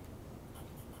true.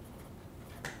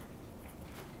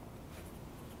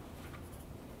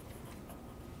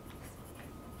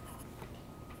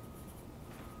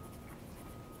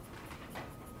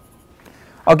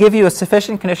 I'll give you a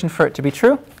sufficient condition for it to be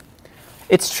true.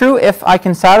 It's true if I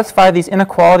can satisfy these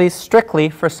inequalities strictly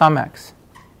for some x.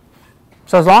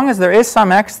 So as long as there is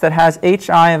some x that has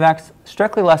hi of x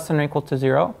strictly less than or equal to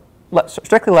 0,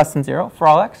 strictly less than 0 for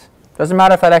all x, doesn't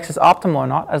matter if that x is optimal or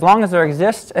not, as long as there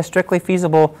exists a strictly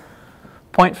feasible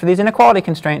point for these inequality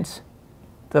constraints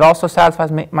that also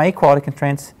satisfies my equality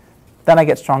constraints, then I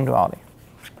get strong duality.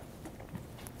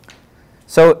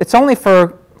 So it's only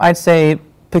for, I'd say,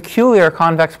 peculiar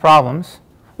convex problems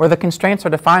where the constraints are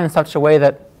defined in such a way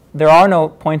that there are no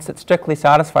points that strictly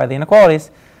satisfy the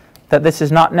inequalities that this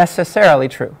is not necessarily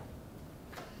true.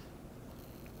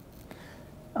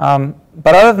 But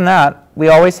other than that, we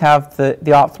always have the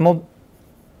optimal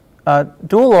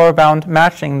dual lower bound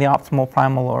matching the optimal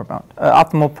primal lower bound,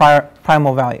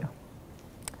 primal value.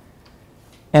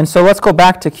 And so let's go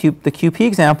back to the QP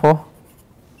example.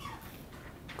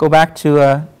 Go back to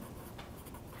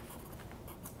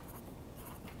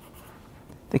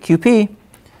the QP.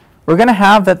 We're going to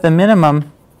have that the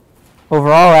minimum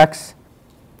over all x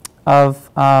of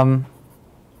 1/2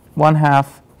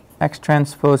 x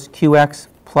transpose qx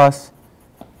plus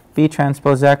b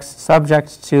transpose x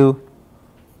subject to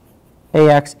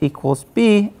ax equals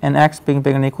b and x being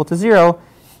bigger than or equal to 0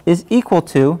 is equal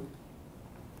to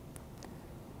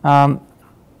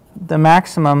the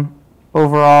maximum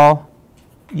overall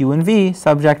u and v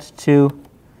subject to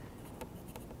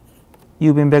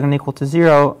u being bigger than or equal to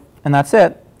 0, and that's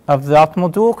it, of the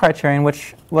optimal dual criterion,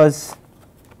 which was,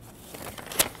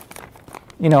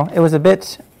 it was a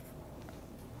bit,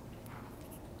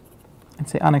 I'd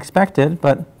say unexpected,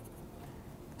 but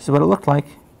this is what it looked like.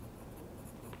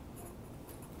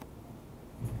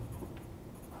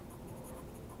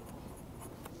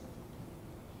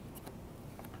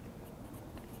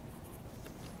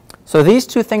 So these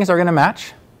two things are going to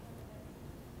match,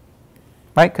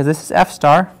 right? Because this is F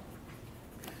star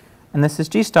and this is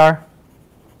G star,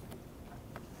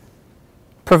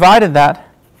 provided that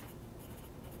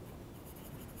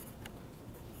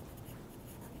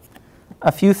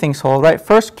a few things hold, right?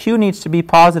 First, Q needs to be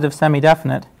positive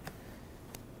semi-definite.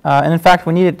 And in fact,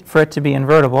 we need it for it to be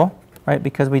invertible, right?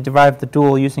 Because we derived the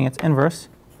dual using its inverse.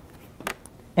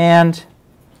 And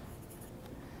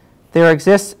there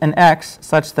exists an x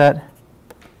such that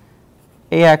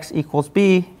ax equals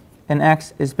b and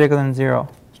x is bigger than 0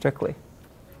 strictly.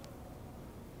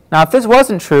 Now, if this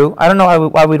wasn't true, I don't know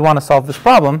why we'd want to solve this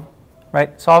problem,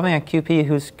 right? Solving a QP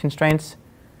whose constraints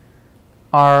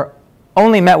are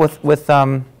only met with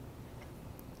some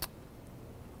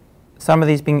of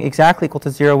these being exactly equal to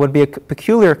 0 would be a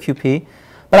peculiar QP.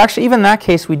 But actually, even in that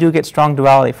case, we do get strong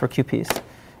duality for QPs.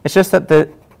 It's just that the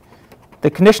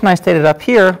condition I stated up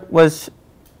here was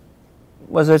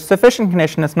a sufficient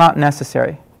condition that's not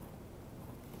necessary.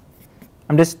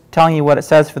 I'm just telling you what it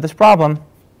says for this problem.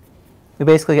 We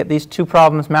basically get these two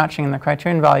problems matching in the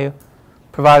criterion value,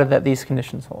 provided that these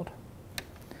conditions hold.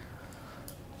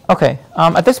 Okay,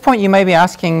 at this point you may be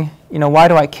asking, why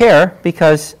do I care?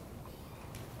 Because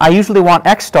I usually want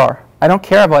x star. I don't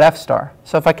care about f star.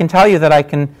 So if I can tell you that I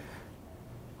can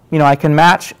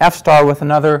match f star with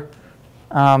another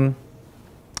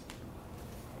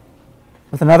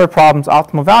problem's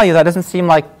optimal value, that doesn't seem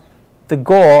like the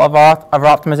goal of our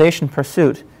optimization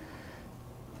pursuit.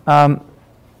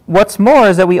 What's more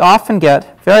is that we often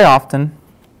get, very often,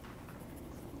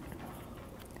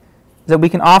 that we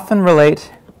can often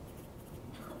relate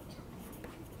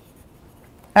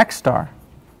x star,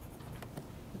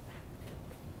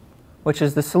 which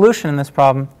is the solution in this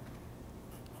problem,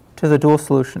 to the dual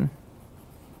solution,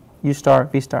 u star,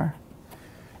 v star.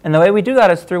 And the way we do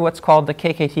that is through what's called the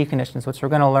KKT conditions, which we're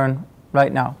going to learn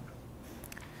right now.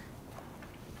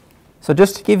 So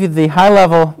just to give you the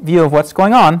high-level view of what's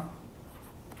going on,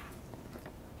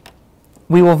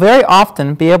 we will very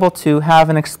often be able to have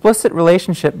an explicit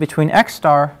relationship between x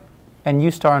star and u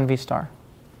star and v star.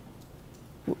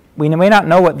 We may not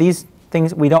know what these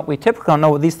things, we typically don't know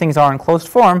what these things are in closed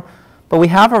form, but we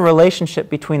have a relationship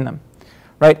between them,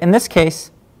 right? In this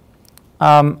case,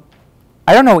 I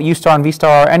don't know what u star and v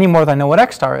star are any more than I know what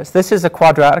x star is. This is a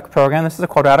quadratic program. This is a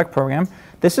quadratic program.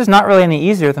 This is not really any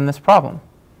easier than this problem,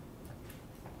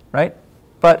 right?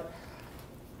 But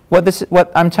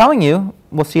what I'm telling you,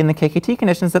 we'll see in the KKT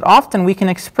conditions, that often we can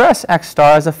express x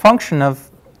star as a function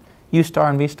of u star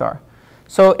and v star.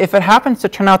 So if it happens to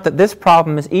turn out that this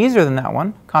problem is easier than that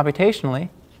one, computationally,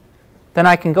 then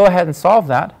I can go ahead and solve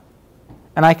that.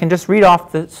 And I can just read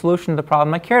off the solution to the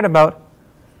problem I cared about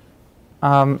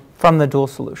from the dual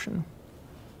solution.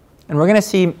 And we're going to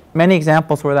see many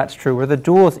examples where that's true, where the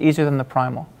dual is easier than the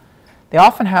primal. They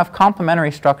often have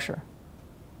complementary structure.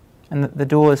 And the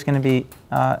dual is going to be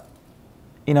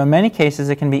in many cases,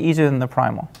 it can be easier than the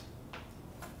primal.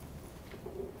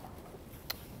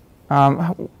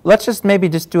 Let's just maybe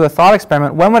do a thought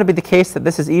experiment. When would it be the case that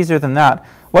this is easier than that?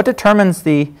 What determines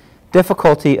the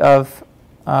difficulty of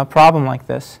a problem like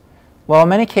this? Well, in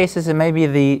many cases, it may be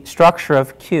the structure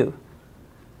of Q.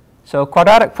 So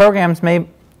quadratic programs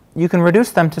you can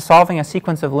reduce them to solving a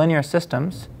sequence of linear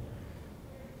systems,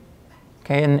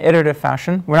 okay, in an iterative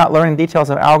fashion. We're not learning details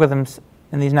of algorithms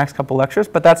in these next couple lectures,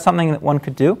 but that's something that one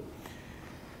could do.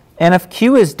 And if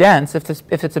Q is dense, if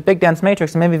it's a big dense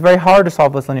matrix, it may be very hard to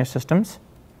solve with linear systems.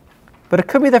 But it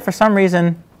could be that for some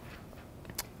reason,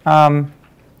 the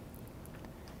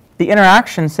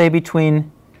interaction, say,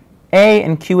 between A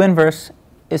and Q inverse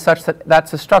is such that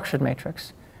that's a structured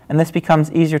matrix, and this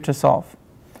becomes easier to solve.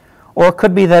 Or it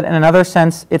could be that, in another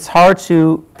sense, it's hard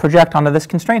to project onto this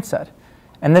constraint set.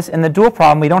 And in the dual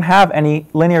problem, we don't have any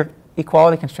linear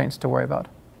equality constraints to worry about.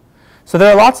 So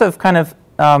there are lots of kind of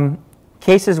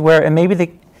cases where it may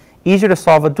be easier to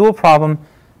solve a dual problem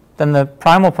than the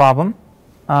primal problem.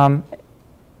 Or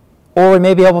we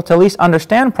may be able to at least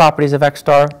understand properties of X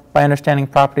star by understanding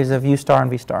properties of U star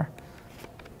and V star.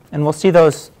 And we'll see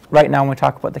those right now when we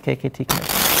talk about the KKT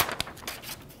condition.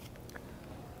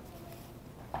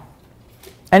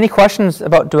 Any questions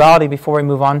about duality before we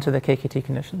move on to the KKT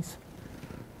conditions?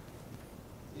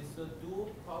 Is the dual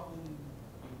problem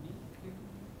unique in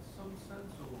some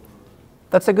sense, or?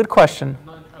 That's a good question. I'm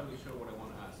not entirely sure what I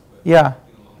want to ask, but yeah. Along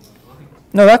those lines.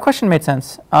 No, that question made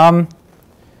sense.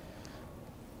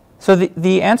 So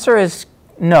the answer is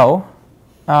no,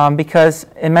 because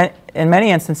in many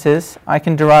instances I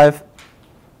can derive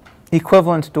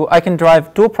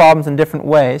dual problems in different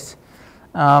ways.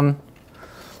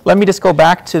 Let me just go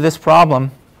back to this problem.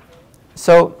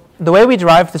 So the way we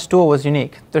derived this dual was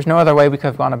unique. There's no other way we could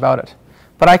have gone about it.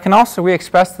 But I can also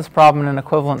re-express this problem in an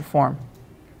equivalent form.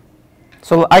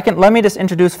 So let me just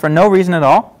introduce, for no reason at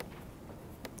all,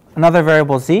 another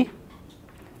variable z.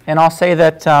 And I'll say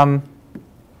that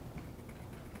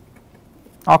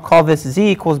I'll call this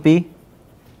z equals b.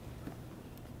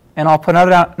 And I'll put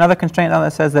another constraint down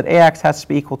that says that ax has to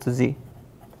be equal to z.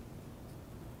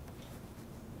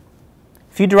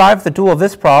 If you derive the dual of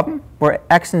this problem, where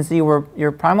x and z were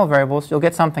your primal variables, you'll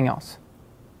get something else.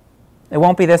 It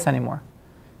won't be this anymore.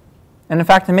 And in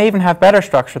fact, it may even have better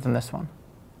structure than this one.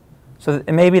 So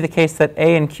it may be the case that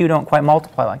a and q don't quite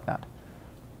multiply like that,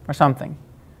 or something.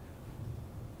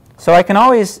 So I can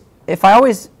always, if I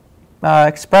always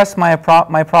express my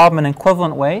problem in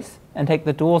equivalent ways and take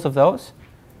the duals of those,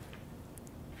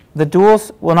 the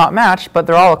duals will not match, but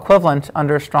they're all equivalent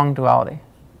under a strong duality,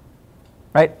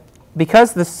 right?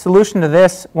 Because the solution to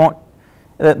this won't,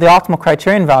 the optimal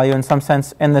criterion value in some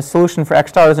sense, and the solution for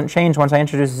x star doesn't change once I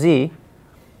introduce z,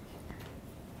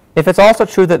 if it's also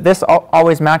true that this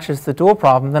always matches the dual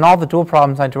problem, then all the dual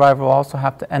problems I derive will also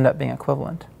have to end up being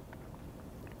equivalent.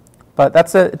 But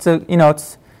it's a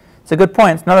good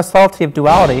point. It's not a subtlety of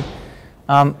duality.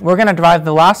 We're going to derive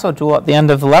the lasso dual at the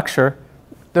end of the lecture.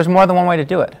 There's more than one way to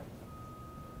do it.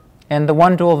 And the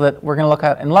one dual that we're going to look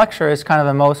at in lecture is kind of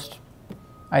the most,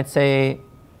 I'd say,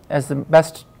 as the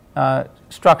best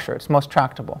structure. It's most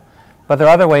tractable. But there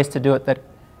are other ways to do it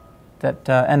that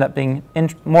end up being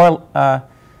more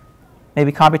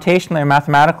maybe computationally or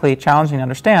mathematically challenging to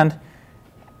understand.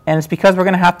 And it's because we're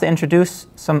going to have to introduce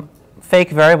some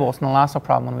fake variables in the lasso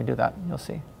problem when we do that. You'll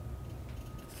see.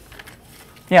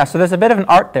 Yeah, so there's a bit of an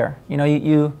art there.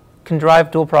 You can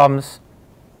derive dual problems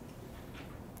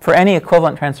for any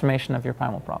equivalent transformation of your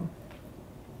primal problem.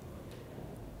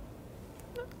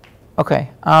 Okay.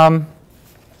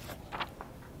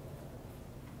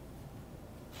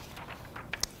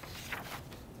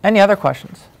 Any other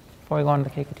questions before we go on to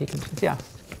the KKT conditions? Yeah. So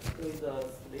is the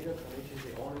Slater condition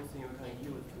the only thing you can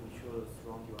use to ensure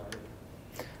strong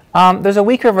duality? There's a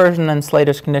weaker version than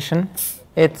Slater's condition.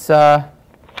 It's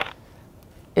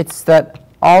that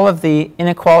all of the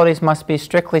inequalities must be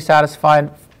strictly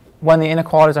satisfied when the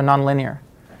inequalities are nonlinear.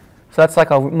 So that's like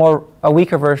a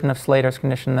weaker version of Slater's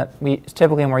condition that is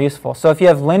typically more useful. So if you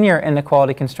have linear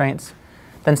inequality constraints,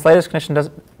 then Slater's condition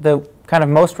the kind of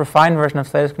most refined version of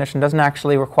Slater's condition doesn't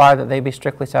actually require that they be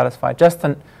strictly satisfied, just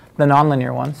the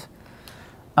nonlinear ones.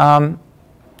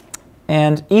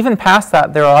 And even past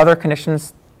that, there are other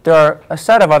conditions. There are a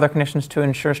set of other conditions to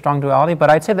ensure strong duality, but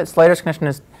I'd say that Slater's condition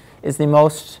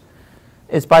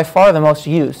is by far the most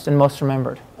used and most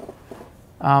remembered.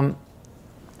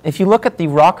 If you look at the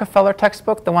Rockefeller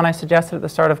textbook, the one I suggested at the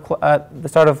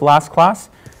start of last class,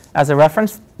 as a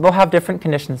reference, they'll have different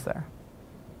conditions there.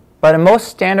 But in most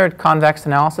standard convex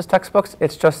analysis textbooks,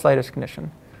 it's just Slater's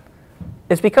condition.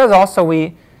 It's because also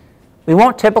we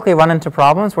won't typically run into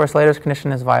problems where Slater's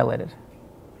condition is violated.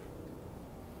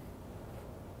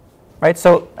 Right?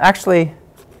 So actually,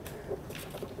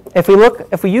 if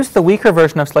we use the weaker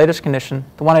version of Slater's condition,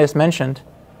 the one I just mentioned,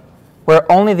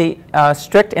 where only the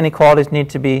strict inequalities need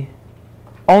to be,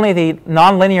 only the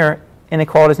nonlinear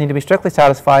inequalities need to be strictly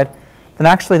satisfied, then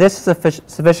actually this is a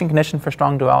sufficient condition for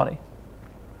strong duality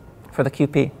for the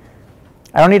QP.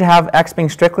 I don't need to have x being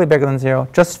strictly bigger than 0,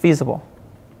 just feasible.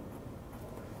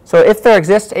 So if there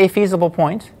exists a feasible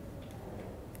point,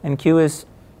 and Q is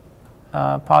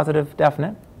positive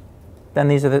definite, then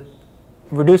these are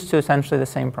reduced to essentially the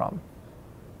same problem.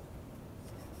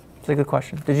 It's a good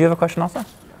question. Did you have a question also?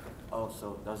 Oh,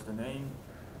 so does the name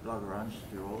Lagrange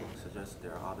dual suggest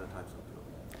there are other types of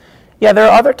duals? Yeah, there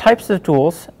are other types of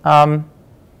duals.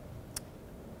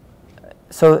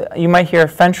 So you might hear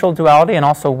Fenchel duality and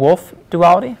also Wolf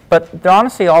duality, but they're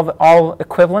honestly all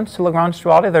equivalent to Lagrange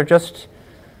duality. They're just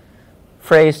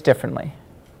phrased differently.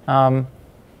 So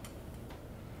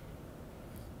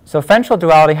Fenchel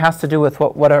duality has to do with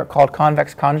what are called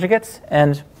convex conjugates,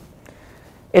 and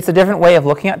it's a different way of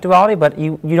looking at duality, but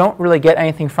you don't really get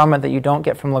anything from it that you don't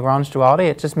get from Lagrange duality.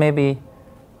 It's just maybe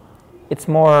it's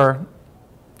more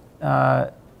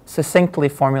succinctly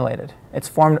formulated. It's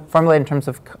formulated in terms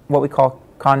of what we call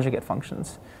conjugate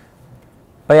functions.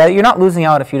 But yeah, you're not losing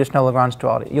out if you just know Lagrange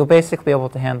duality. You'll basically be able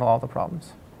to handle all the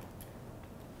problems.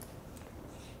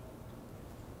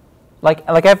 Like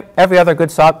every other good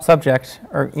subject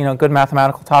or good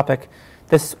mathematical topic,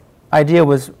 this idea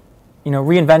was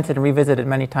reinvented and revisited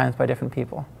many times by different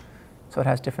people. So it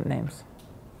has different names.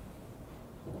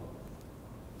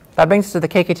 That brings us to the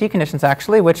KKT conditions,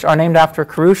 actually, which are named after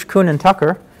Karush, Kuhn, and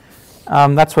Tucker.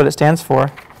 That's what it stands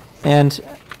for. And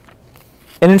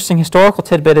an interesting historical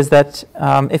tidbit is that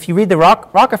if you read the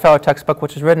Rockefeller textbook,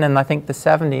 which was written in, I think, the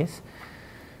 70s,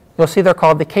 you'll see they're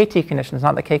called the KT conditions,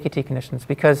 not the KKT conditions,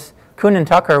 because Kuhn and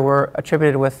Tucker were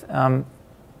attributed with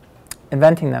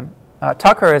inventing them.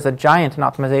 Tucker is a giant in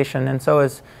optimization, and so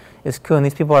is Kuhn.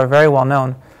 These people are very well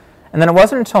known. And then it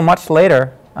wasn't until much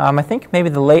later, I think maybe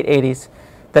the late 80s,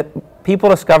 that people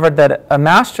discovered that a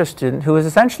master's student who was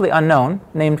essentially unknown,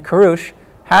 named Karush,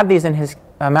 had these in his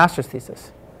master's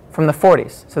thesis from the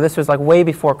 40s. So this was like way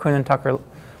before Kuhn and Tucker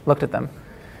looked at them.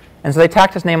 And so they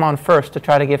tacked his name on first to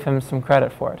try to give him some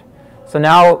credit for it. So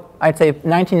now, I'd say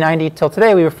 1990 till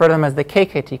today, we refer to them as the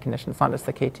KKT conditions, not just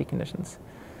the KT conditions.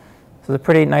 So it's a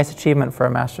pretty nice achievement for a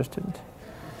master's student.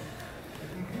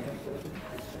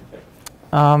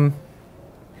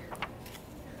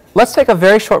 Let's take a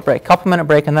very short break, couple-minute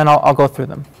break, and then I'll go through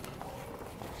them.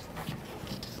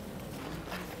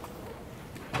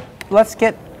 Let's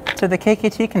get to the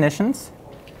KKT conditions.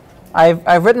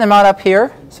 I've written them out up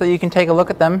here so you can take a look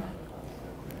at them.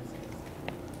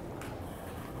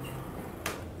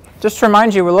 Just to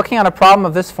remind you, we're looking at a problem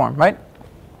of this form, right?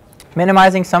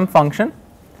 Minimizing some function,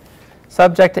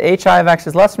 subject to hi of x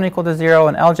is less than or equal to 0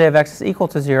 and lj of x is equal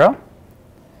to 0.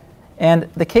 And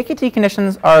the KKT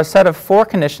conditions are a set of 4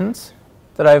 conditions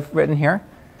that I've written here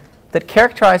that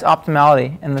characterize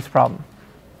optimality in this problem.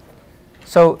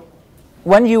 So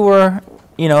when you were,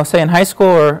 say in high school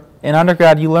or in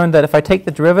undergrad, you learned that if I take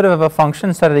the derivative of a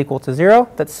function set it equal to 0,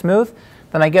 that's smooth,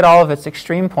 then I get all of its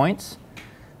extreme points.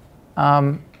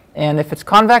 And if it's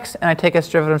convex and I take its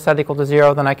derivative set equal to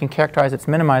 0, then I can characterize its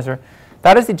minimizer.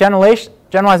 That is the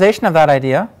generalization of that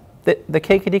idea. The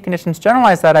KKT conditions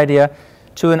generalize that idea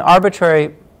to an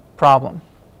arbitrary problem.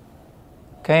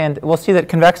 Okay, and we'll see that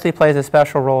convexity plays a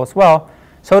special role as well.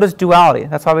 So does duality.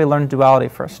 That's why we learned duality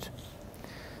first.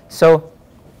 So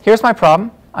here's my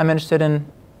problem. I'm interested in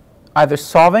either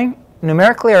solving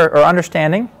numerically or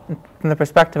understanding from the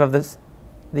perspective of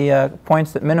the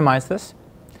points that minimize this.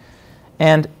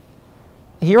 And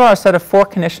here are a set of 4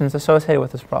 conditions associated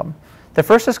with this problem. The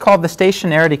first is called the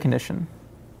stationarity condition.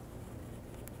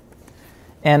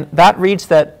 And that reads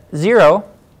that 0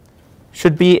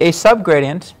 should be a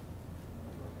subgradient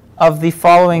of the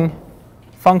following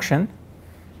function.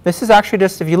 This is actually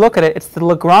just, if you look at it, it's the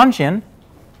Lagrangian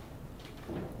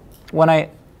when I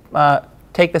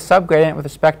take the subgradient with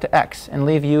respect to x and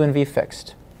leave u and v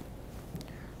fixed.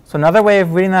 So another way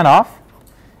of reading that off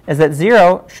is that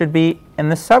 0 should be in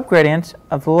the subgradient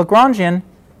of the Lagrangian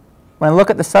when I look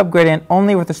at the subgradient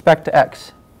only with respect to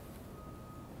x.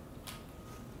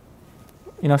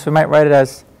 So we might write it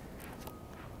as,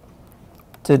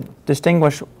 to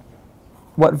distinguish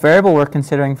what variable we're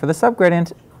considering for the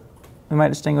subgradient, we might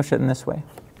distinguish it in this way.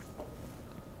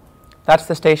 That's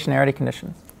the stationarity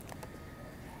condition.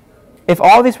 If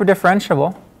all these were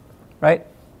differentiable, right,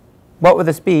 what would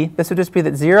this be? This would just be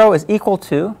that 0 is equal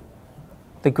to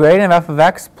the gradient of f of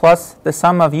x plus the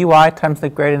sum of ui times the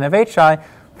gradient of hi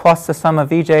plus the sum of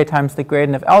vj times the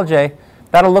gradient of lj.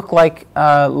 That'll look like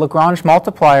Lagrange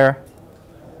multiplier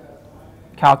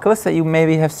calculus that you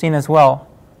maybe have seen as well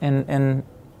in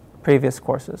previous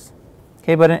courses.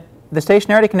 Okay, but the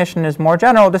stationarity condition is more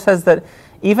general. It just says that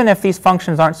even if these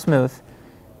functions aren't smooth,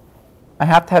 I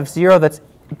have to have 0 that's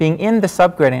being in the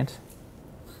subgradient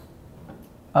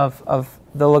of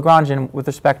the Lagrangian with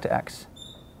respect to x.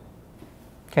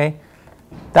 Okay,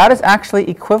 that is actually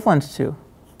equivalent to,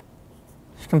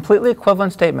 it's a completely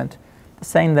equivalent statement to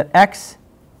saying that x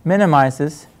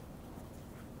minimizes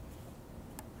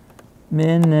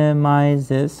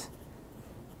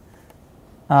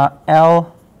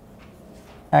L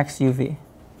x uv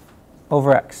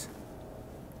over x.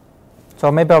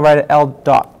 So maybe I'll write it L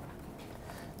dot.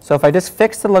 So if I just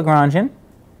fix the Lagrangian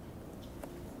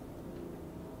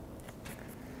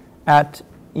at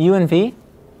u and v,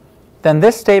 then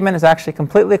this statement is actually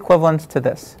completely equivalent to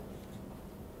this.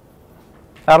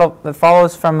 That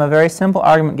follows from a very simple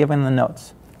argument given in the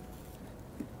notes.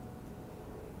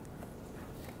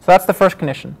 So that's the first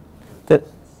condition. That,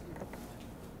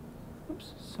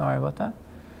 oops, sorry about that.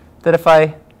 That if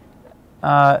I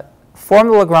form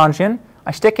the Lagrangian,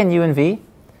 I stick in u and v,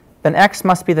 then x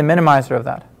must be the minimizer of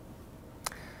that.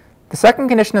 The second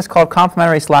condition is called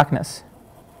complementary slackness.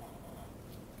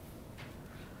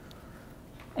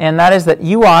 And that is that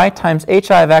ui times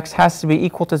hi of x has to be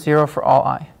equal to 0 for all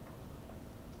I.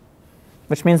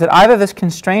 Which means that either this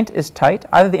constraint is tight,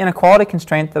 either the inequality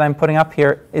constraint that I'm putting up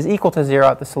here is equal to 0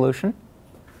 at the solution,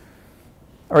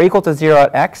 or equal to 0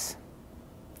 at x,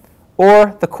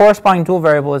 or the corresponding dual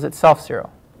variable is itself 0.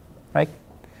 Right?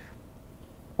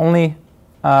 Only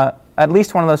at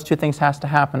least one of those two things has to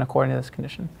happen according to this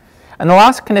condition. And the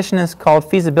last condition is called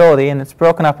feasibility, and it's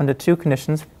broken up into two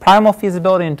conditions, primal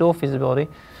feasibility and dual feasibility.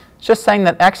 It's just saying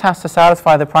that x has to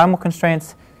satisfy the primal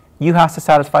constraints, u has to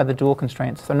satisfy the dual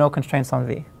constraints, so no constraints on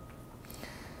v.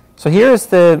 So here is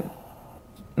the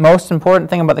most important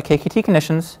thing about the KKT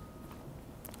conditions,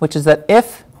 which is that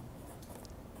if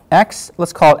x,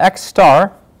 let's call it x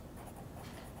star,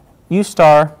 u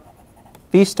star,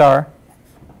 v star,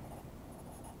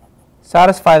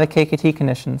 satisfy the KKT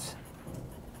conditions,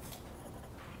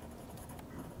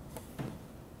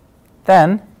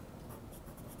 then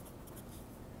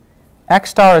x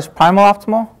star is primal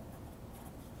optimal,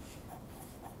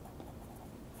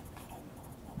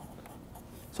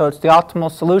 so it's the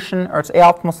optimal solution, or it's a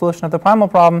optimal solution of the primal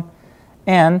problem,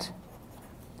 and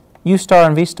u star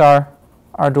and v star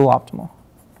are dual optimal.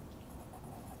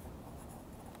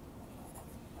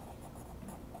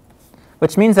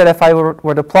 Which means that if I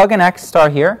were to plug in x star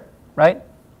here, right,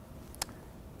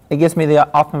 it gives me the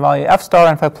optimal value f star,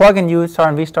 and if I plug in u star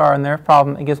and v star in their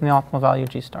problem, it gives me the optimal value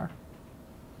g star.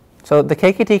 So the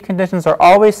KKT conditions are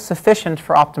always sufficient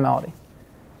for optimality.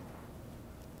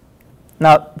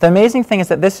 Now, the amazing thing is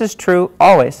that this is true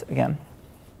always, again.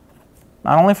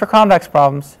 Not only for convex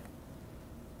problems,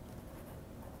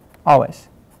 always.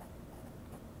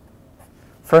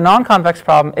 For a non-convex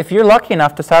problem, if you're lucky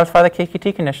enough to satisfy the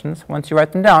KKT conditions, once you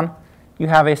write them down, you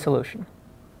have a solution.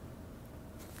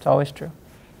 It's always true.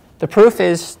 The proof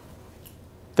is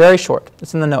very short.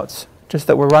 It's in the notes. Just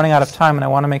that we're running out of time, and I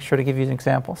want to make sure to give you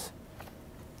examples.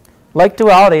 Like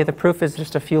duality, the proof is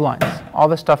just a few lines. All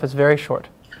this stuff is very short.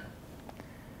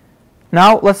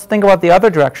 Now let's think about the other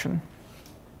direction.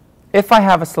 If I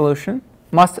have a solution,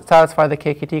 must it satisfy the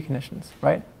KKT conditions,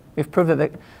 right? We've proved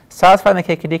that satisfying the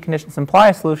KKT conditions imply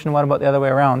a solution. What about the other way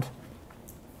around?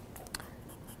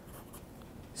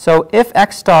 So if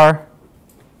x star,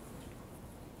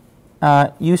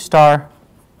 u star,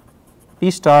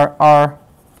 v star are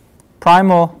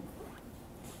primal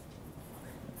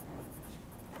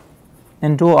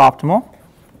and dual optimal,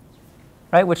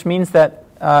 right? Which means that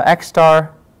x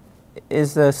star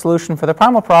is the solution for the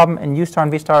primal problem, and u star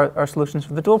and v star are solutions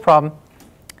for the dual problem.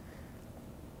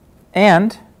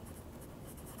 And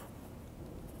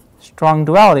strong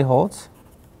duality holds.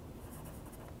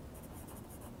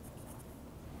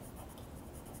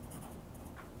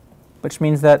 Which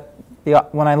means that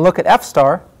when I look at f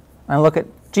star, and I look at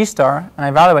g star, and I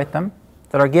evaluate them,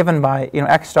 that are given by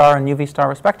x star and uv star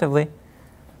respectively,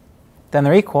 then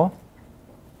they're equal.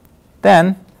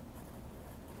 Then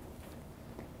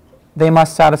they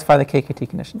must satisfy the KKT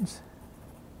conditions.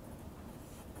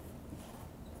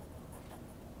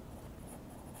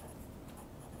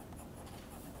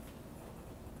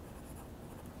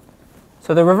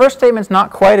 So the reverse statement's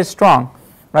not quite as strong,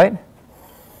 right?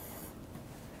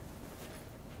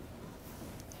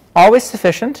 Always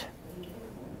sufficient,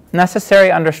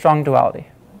 necessary under strong duality.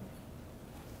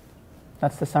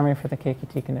 That's the summary for the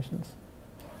KKT conditions.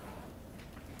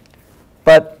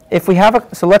 But if we have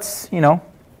a, so let's,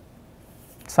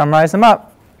 summarize them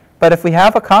up. But if we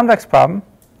have a convex problem,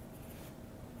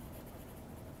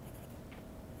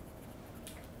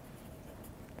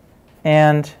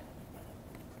 and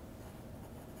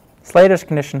Slater's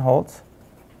condition holds,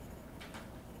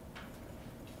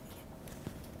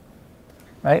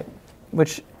 right,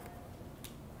 which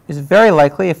is very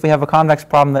likely if we have a convex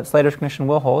problem that Slater's condition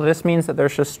will hold. This means that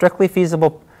there's just strictly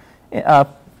feasible,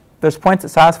 there's points that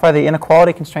satisfy the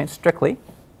inequality constraint strictly.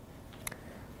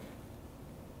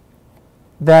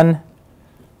 Then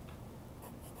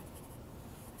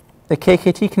the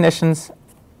KKT conditions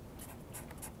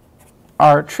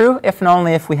are true if and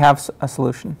only if we have a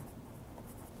solution.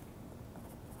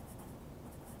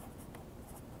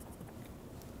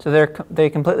 So they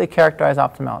completely characterize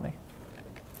optimality.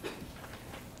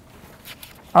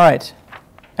 All right.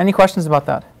 Any questions about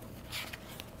that?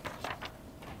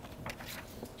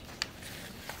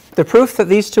 The proof that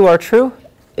these two are true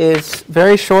is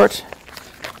very short.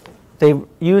 They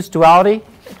use duality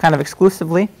kind of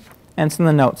exclusively, and it's in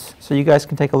the notes. So you guys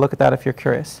can take a look at that if you're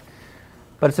curious.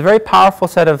 But it's a very powerful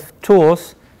set of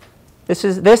tools.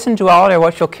 This and duality are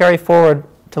what you'll carry forward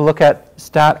to look at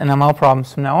stat and ML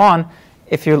problems from now on.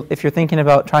 If you're thinking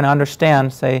about trying to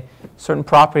understand, say, certain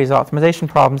properties of optimization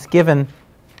problems, given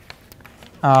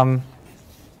that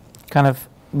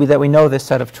we know this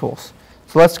set of tools.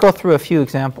 So let's go through a few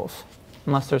examples,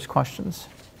 unless there's questions.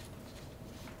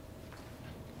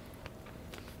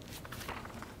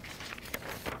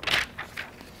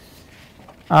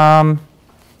 All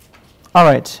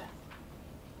right.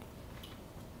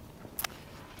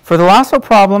 For the lasso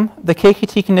problem, the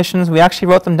KKT conditions, we actually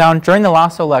wrote them down during the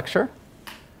lasso lecture.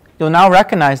 You'll now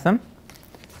recognize them,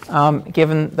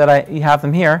 given that you have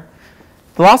them here.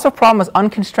 The lasso problem is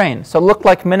unconstrained, so it looked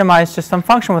like minimized just some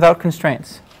function without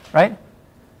constraints, right?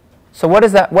 So what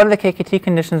is that? What are the KKT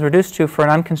conditions reduced to for an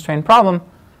unconstrained problem?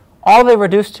 All they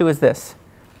reduce to is this.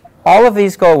 All of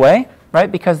these go away, right,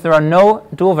 because there are no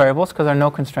dual variables, because there are no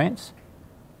constraints.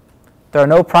 There are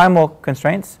no primal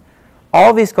constraints.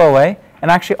 All of these go away,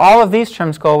 and actually all of these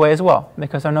terms go away as well,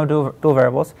 because there are no dual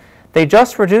variables. They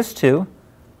just reduce to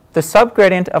the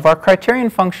subgradient of our criterion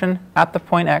function at the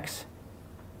point x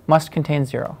must contain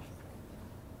 0.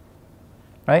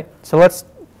 Right? So let's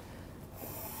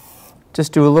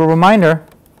just do a little reminder.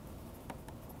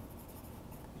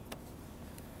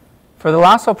 For the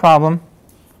lasso problem,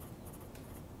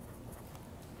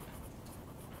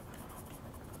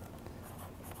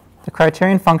 the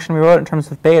criterion function, we wrote it in terms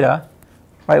of beta.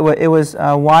 Right? It was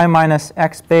y minus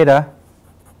x beta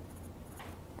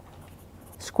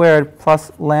squared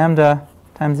plus lambda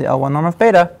times the L1 norm of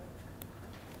beta.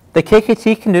 The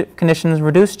KKT condition is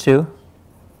reduced to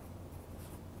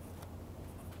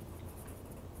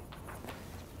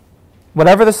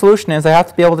whatever the solution is, I have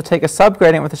to be able to take a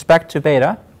subgradient with respect to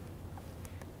beta,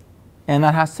 and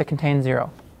that has to contain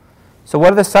 0. So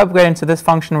what are the subgradients of this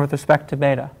function with respect to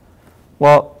beta?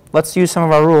 Well, let's use some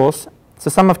of our rules. It's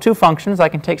the sum of two functions. I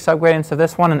can take subgradients of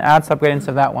this one and add subgradients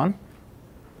of that one.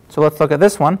 So let's look at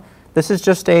this one. This is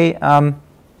just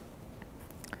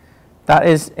that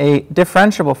is a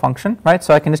differentiable function, right?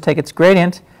 So I can just take its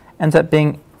gradient, ends up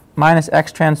being minus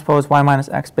x transpose y minus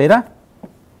x beta.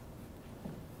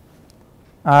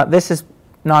 This is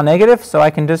non-negative, so I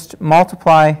can just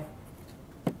multiply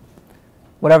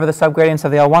whatever the subgradients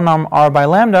of the L1 norm are by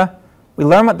lambda. We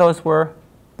learned what those were.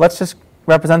 Let's just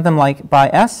represent them like by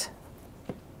s.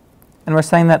 And we're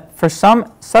saying that for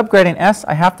some subgradient s,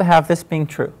 I have to have this being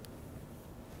true,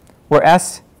 where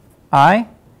si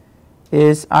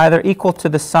is either equal to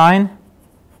the sine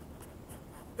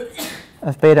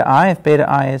of beta I, if beta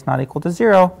I is not equal to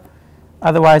 0.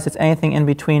 Otherwise, it's anything in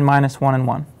between minus 1 and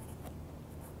 1.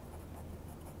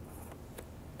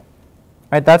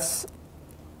 Right, that's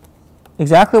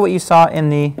exactly what you saw in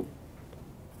the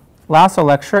lasso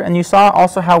lecture. And you saw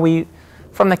also how we,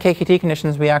 from the KKT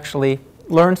conditions, we actually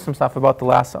learned some stuff about the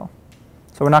lasso.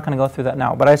 So we're not going to go through that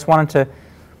now. But I just wanted to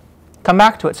come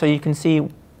back to it so you can see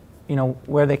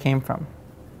where they came from.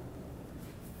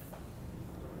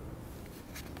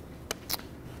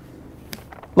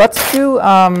 Let's do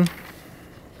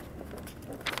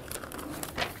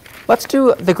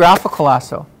the graphical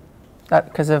lasso,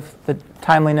 because of the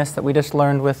timeliness that we just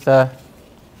learned with the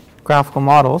graphical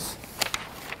models.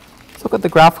 Let's look at the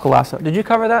graphical lasso. Did you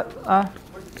cover that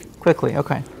quickly?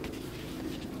 Okay.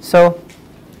 So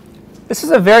this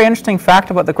is a very interesting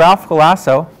fact about the graphical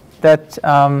lasso that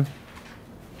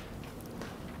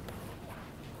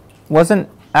wasn't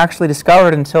actually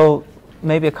discovered until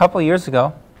maybe a couple of years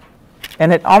ago.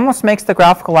 And it almost makes the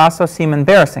graphical lasso seem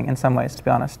embarrassing in some ways, to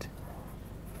be honest.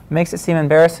 It makes it seem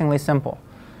embarrassingly simple.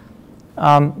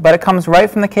 But it comes right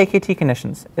from the KKT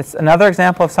conditions. It's another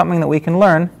example of something that we can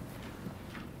learn.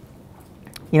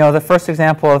 You know, the first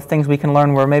example of things we can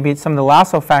learn were maybe some of the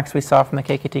lasso facts we saw from the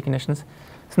KKT conditions.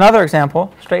 It's another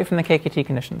example straight from the KKT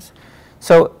conditions.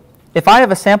 So if I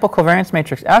have a sample covariance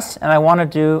matrix S and I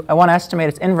want to estimate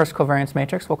its inverse covariance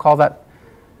matrix, we'll call that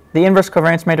the inverse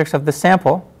covariance matrix of the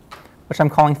sample, which I'm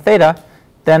calling theta,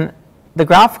 then the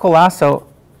graphical lasso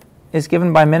is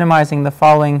given by minimizing the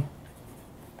following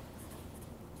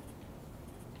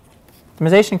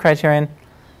optimization criterion.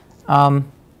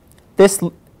 This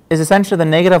is essentially the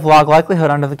negative log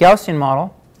likelihood under the Gaussian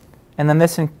model, and then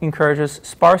this encourages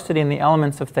sparsity in the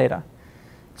elements of theta.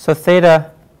 So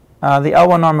theta, the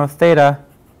L1 norm of theta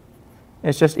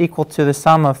is just equal to the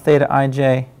sum of theta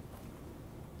ij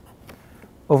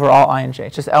over all I and j.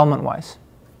 It's just element-wise.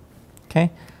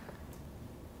 Okay.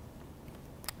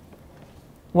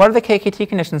 What are the KKT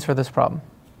conditions for this problem?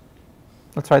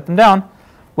 Let's write them down.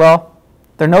 Well,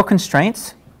 there are no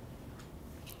constraints,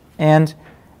 and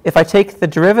if I take the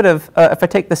derivative, if I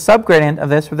take the subgradient of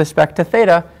this with respect to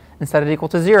theta and set it equal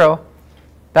to 0,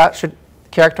 that should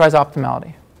characterize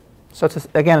optimality. So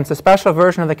again, it's a special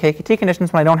version of the KKT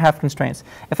conditions when I don't have constraints.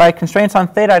 If I had constraints on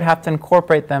theta, I'd have to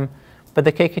incorporate them, but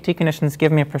the KKT conditions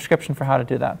give me a prescription for how to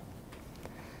do that.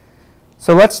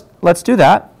 So let's do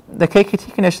that. The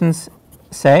KKT conditions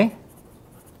say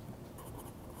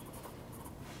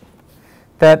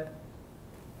that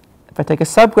if I take a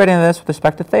subgradient of this with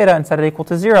respect to theta and set it equal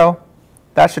to 0,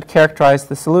 that should characterize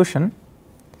the solution.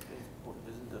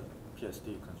 Isn't the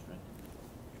PSD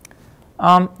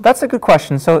constraint? That's a good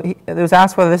question. So it was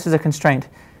asked whether this is a constraint.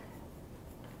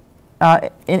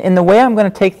 In the way I'm going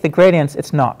to take the gradients,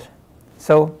 it's not.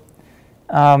 So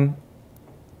I'm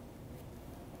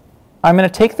going to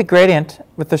take the gradient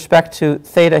with respect to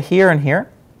theta here and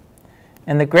here.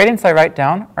 And the gradients I write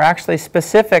down are actually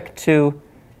specific to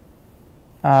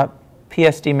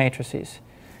PSD matrices.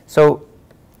 So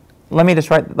let me just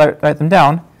write them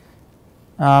down.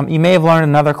 You may have learned in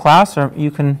another class, or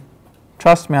you can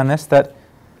trust me on this, that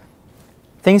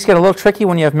things get a little tricky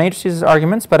when you have matrices as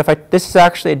arguments, but this is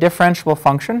actually a differentiable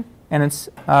function, and its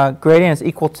gradient is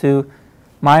equal to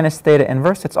minus theta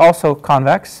inverse. It's also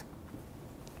convex.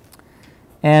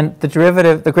 And the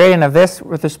gradient of this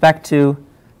with respect to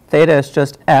theta is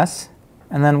just s,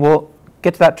 and then we'll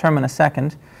get to that term in a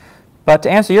second. But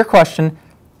to answer your question,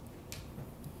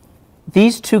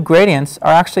 these two gradients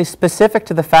are actually specific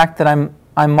to the fact that I'm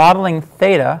modeling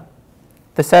theta,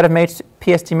 the set of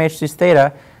PSD matrices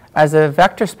theta, as a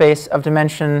vector space of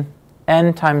dimension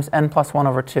n times n plus 1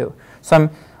 over 2. So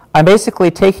I'm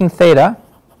basically taking theta,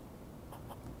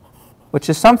 which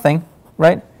is something,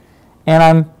 right?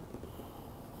 And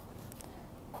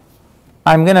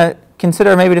I'm going to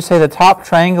consider maybe to say the top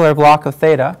triangular block of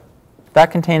theta. That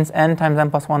contains n times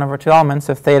n plus 1 over 2 elements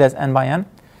if theta is n by n.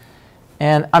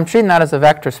 And I'm treating that as a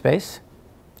vector space.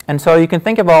 And so you can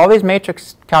think about all these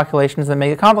matrix calculations that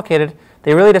make it complicated.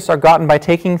 They really just are gotten by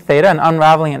taking theta and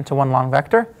unraveling it into one long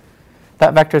vector.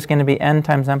 That vector is going to be n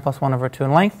times n plus 1 over 2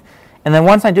 in length. And then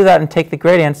once I do that and take the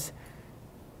gradients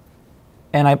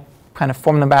and I kind of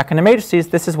form them back into matrices,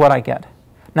 this is what I get.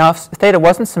 Now, if theta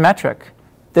wasn't symmetric,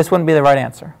 this wouldn't be the right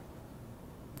answer.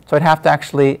 So I'd have to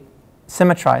actually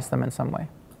symmetrize them in some way.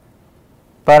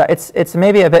 But it's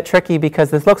maybe a bit tricky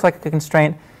because this looks like a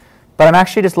constraint, but I'm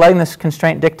actually just letting this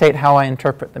constraint dictate how I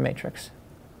interpret the matrix.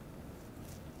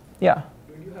 Yeah?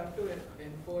 Don't you have to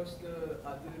enforce the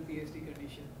other PSD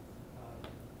condition?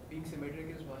 Being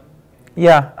symmetric is one.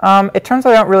 Yeah. It turns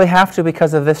out I don't really have to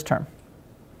because of this term.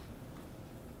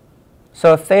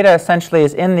 So if theta essentially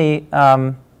is in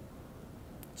the...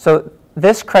 so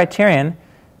this criterion,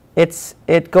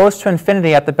 it goes to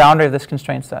infinity at the boundary of this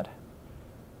constraint set.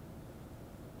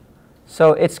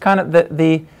 So it's kind of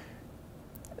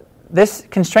this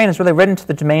constraint is really written to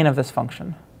the domain of this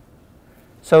function.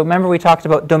 So remember we talked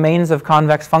about domains of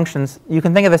convex functions. You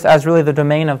can think of this as really the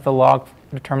domain of the log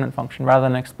determinant function rather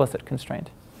than an explicit constraint.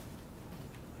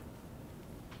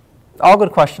 All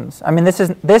good questions. I mean, this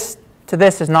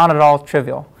is not at all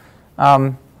trivial.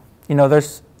 You know,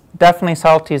 there's definitely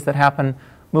subtleties that happen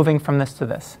moving from this to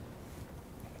this.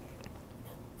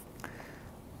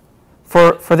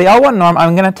 For the L1 norm,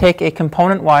 I'm going to take a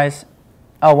component-wise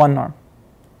L1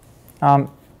 norm.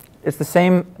 It's the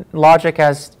same logic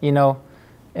as, you know,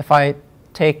 if I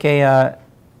take a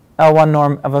L1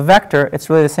 norm of a vector, it's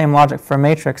really the same logic for a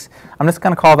matrix. I'm just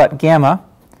going to call that gamma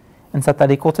and set that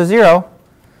equal to 0,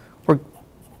 where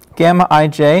gamma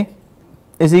ij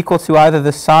is equal to either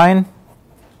the sine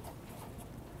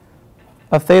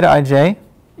of theta ij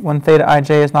when theta ij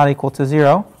is not equal to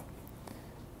 0.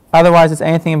 Otherwise, it's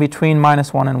anything in between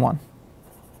minus 1 and 1.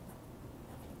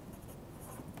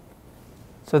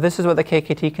 So this is what the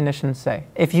KKT conditions say.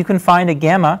 If you can find a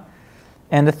gamma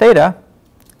and a theta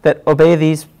that obey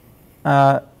these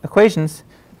equations,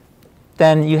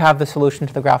 then you have the solution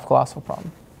to the graphical lasso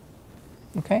problem.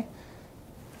 Okay?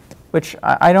 Which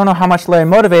I don't know how much Larry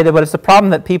motivated, but it's a problem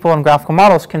that people in graphical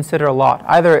models consider a lot,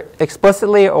 either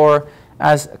explicitly or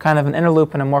as kind of an inner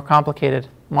loop in a more complicated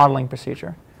modeling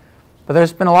procedure. But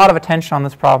there's been a lot of attention on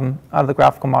this problem out of the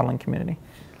graphical modeling community.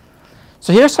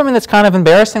 So here's something that's kind of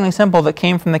embarrassingly simple that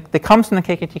comes from the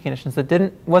KKT conditions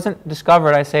that wasn't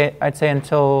discovered, I'd say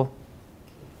until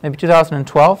maybe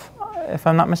 2012, if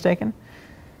I'm not mistaken.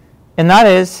 And that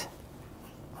is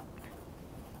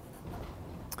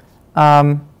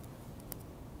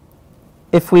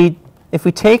if we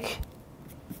take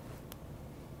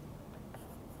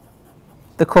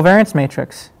the covariance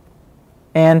matrix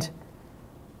and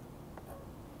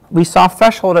we soft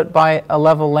threshold it by a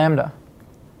level lambda.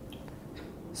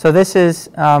 So this is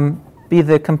be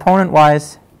the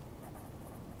component-wise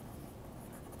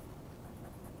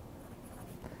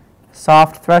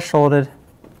soft thresholded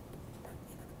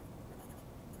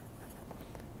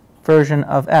version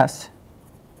of S.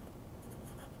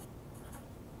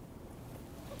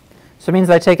 So it means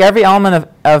that I take every element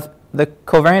of the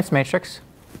covariance matrix,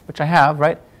 which I have,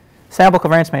 right? Sample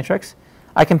covariance matrix.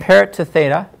 I compare it to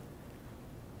theta.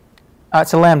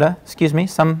 To lambda, excuse me,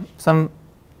 some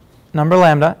number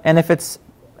lambda. And if it's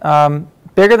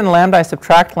bigger than lambda, I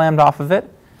subtract lambda off of it.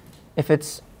 If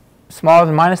it's smaller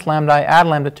than minus lambda, I add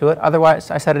lambda to it.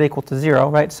 Otherwise, I set it equal to 0,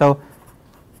 right? So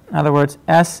in other words,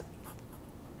 S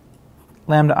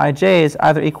lambda ij is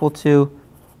either equal to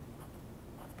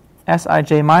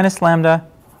Sij minus lambda,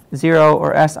 0,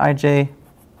 or Sij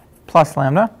plus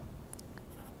lambda,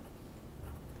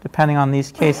 depending on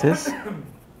these cases.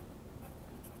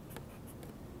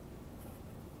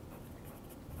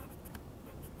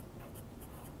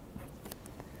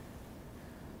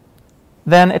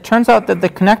 Then it turns out that the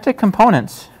connected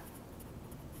components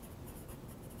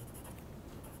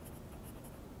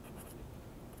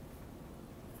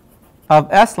of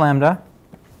S lambda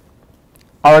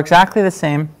are exactly the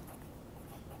same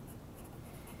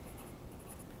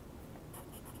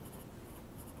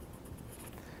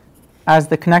as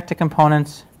the connected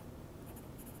components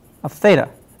of theta.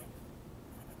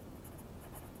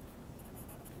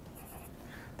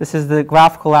 This is the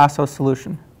graphical lasso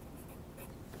solution.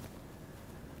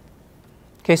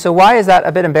 Okay, so why is that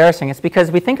a bit embarrassing? It's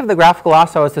because we think of the graphical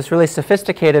lasso as this really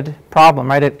sophisticated problem,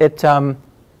 right? We think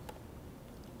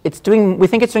it's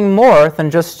doing more than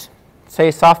just,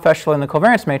 say, soft threshold in the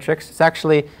covariance matrix. It's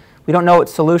actually, we don't know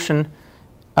its solution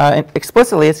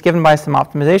explicitly. It's given by some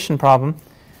optimization problem.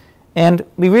 And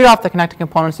we read off the connected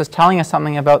components as telling us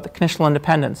something about the conditional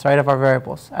independence, right, of our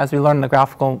variables, as we learned in the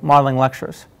graphical modeling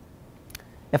lectures.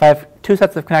 If I have two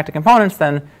sets of connected components,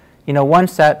 then one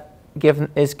set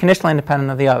is conditionally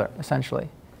independent of the other, essentially,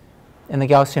 in the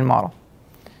Gaussian model.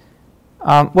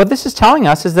 What this is telling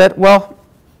us is that, well,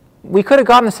 we could have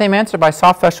gotten the same answer by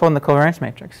soft threshold in the covariance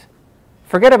matrix.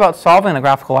 Forget about solving the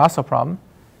graphical lasso problem.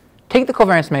 Take the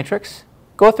covariance matrix,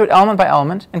 go through it element by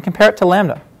element, and compare it to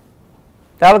lambda.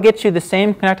 That'll get you the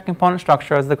same connected component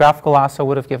structure as the graphical lasso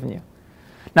would have given you.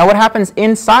 Now, what happens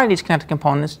inside these connected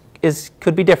components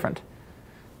could be different.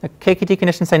 The KKT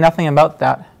conditions say nothing about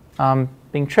that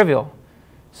being trivial.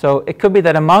 So it could be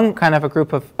that among kind of a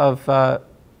group of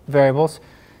variables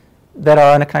that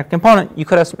are in a connected component, you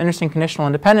could have some interesting conditional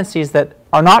independencies that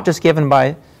are not just given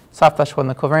by soft threshold in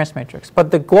the covariance matrix, but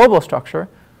the global structure,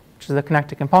 which is the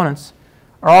connected components,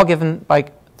 are all given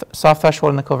by soft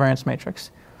threshold in the covariance matrix.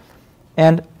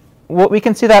 And we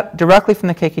can see that directly from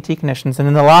the KKT conditions. And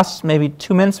in the last maybe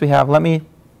 2 minutes we have, let me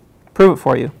prove it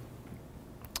for you.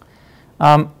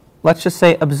 Let's just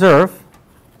say observe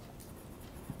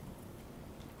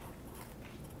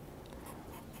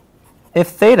if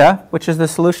theta, which is the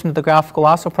solution to the graphical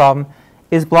lasso problem,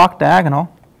 is block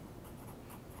diagonal,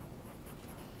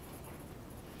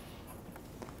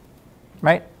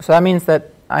 right? So that means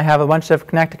that I have a bunch of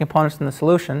connected components in the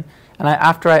solution, and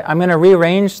I'm going to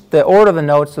rearrange the order of the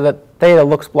nodes so that theta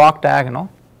looks block diagonal.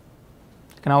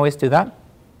 You can always do that.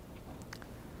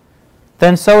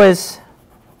 Then so is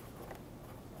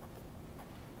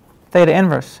theta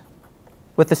inverse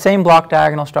with the same block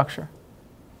diagonal structure.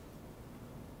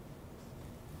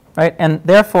 Right? And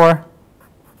therefore,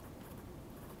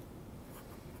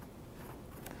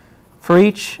 for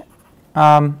each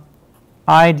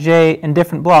ij in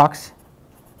different blocks,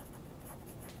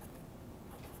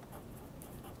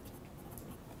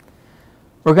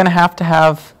 we're going to have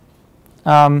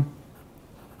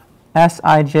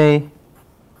Sij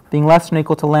being less than or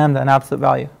equal to lambda in absolute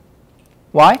value.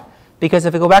 Why? Because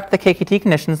if we go back to the KKT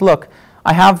conditions, look,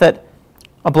 I have that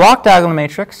a block diagonal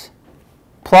matrix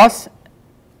plus,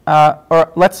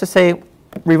 or let's just say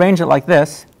rearrange it like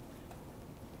this.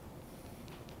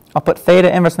 I'll put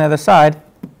theta inverse on the other side.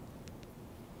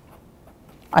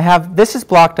 I have this is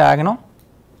block diagonal,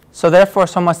 so therefore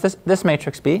so must this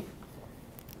matrix be.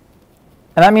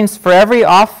 And that means for every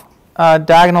off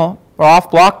diagonal or off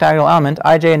block diagonal element,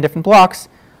 ij in different blocks,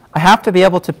 I have to be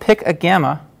able to pick a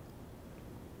gamma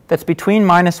that's between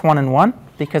 -1 and 1,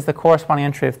 because the corresponding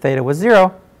entry of theta was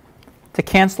 0, to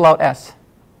cancel out s.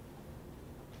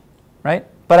 Right?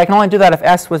 But I can only do that if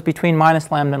s was between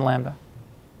minus lambda and lambda.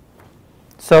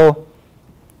 So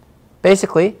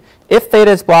basically, if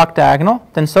theta is block diagonal,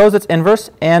 then so is its inverse.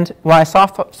 And when I saw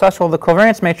threshold the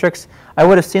covariance matrix, I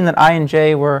would have seen that I and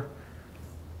j were,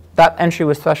 that entry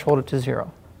was thresholded to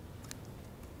 0,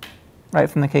 right,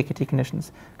 from the KKT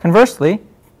conditions. Conversely,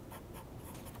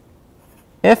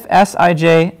 if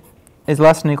Sij is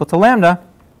less than or equal to lambda,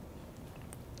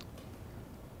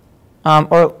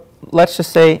 or let's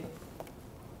just say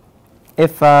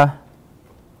if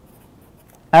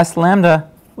S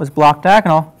lambda was block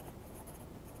diagonal,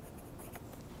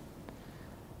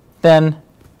 then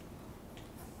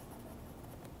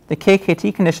the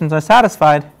KKT conditions are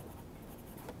satisfied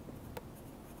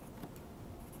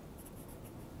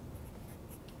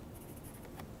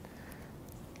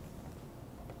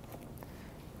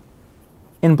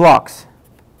in blocks.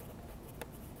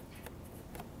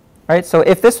 Right? So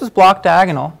if this was block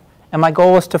diagonal, and my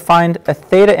goal was to find a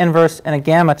theta inverse and a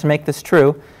gamma to make this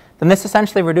true, then this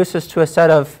essentially reduces to a set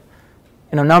of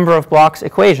number of blocks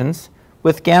equations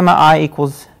with gamma I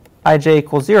equals ij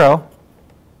equals 0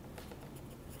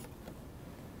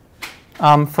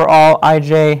 for all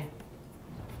ij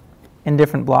in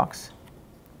different blocks.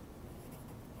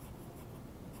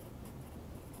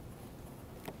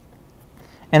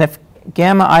 And if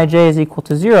gamma ij is equal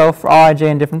to 0 for all ij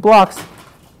in different blocks,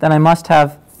 then I must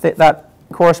have that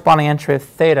corresponding entry of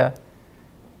theta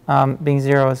being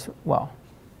 0 as well,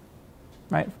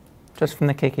 right? Just from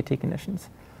the KKT conditions.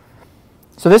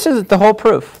 So this is the whole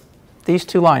proof, these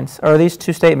two lines, or these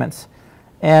two statements.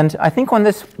 And I think when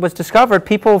this was discovered,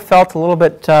 people felt a little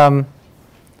bit, I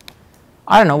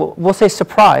don't know, we'll say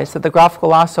surprised that the graphical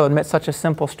lasso admits such a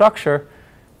simple structure.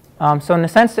 So in a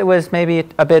sense, it was maybe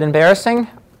a bit embarrassing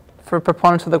for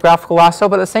proponents of the graphical lasso,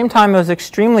 but at the same time, it was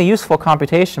extremely useful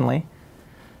computationally,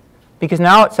 because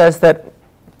now it says that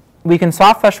we can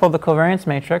soft threshold the covariance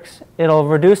matrix. It'll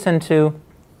reduce into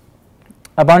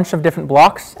a bunch of different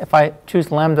blocks if I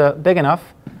choose lambda big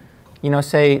enough,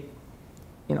 say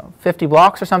 50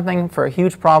 blocks or something for a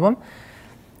huge problem.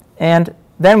 And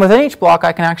then within each block,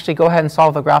 I can actually go ahead and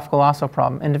solve the graphical lasso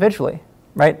problem individually,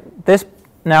 right? This,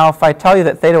 now if I tell you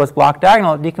that theta was block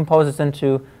diagonal, it decomposes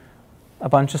into a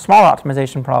bunch of small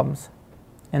optimization problems.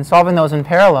 And solving those in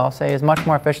parallel, say, is much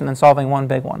more efficient than solving one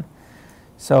big one.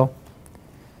 So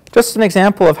just an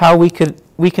example of how we can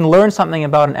learn something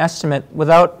about an estimate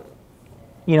without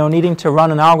needing to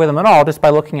run an algorithm at all, just by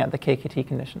looking at the KKT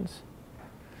conditions.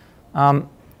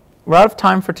 We're out of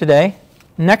time for today.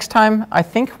 Next time, I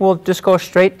think we'll just go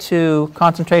straight to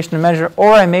concentration and measure,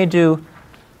 or I may do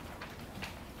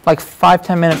like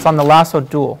 5-10 minutes on the lasso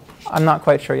dual. I'm not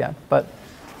quite sure yet, but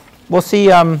we'll see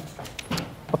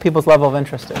what people's level of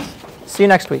interest is. See you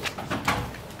next week.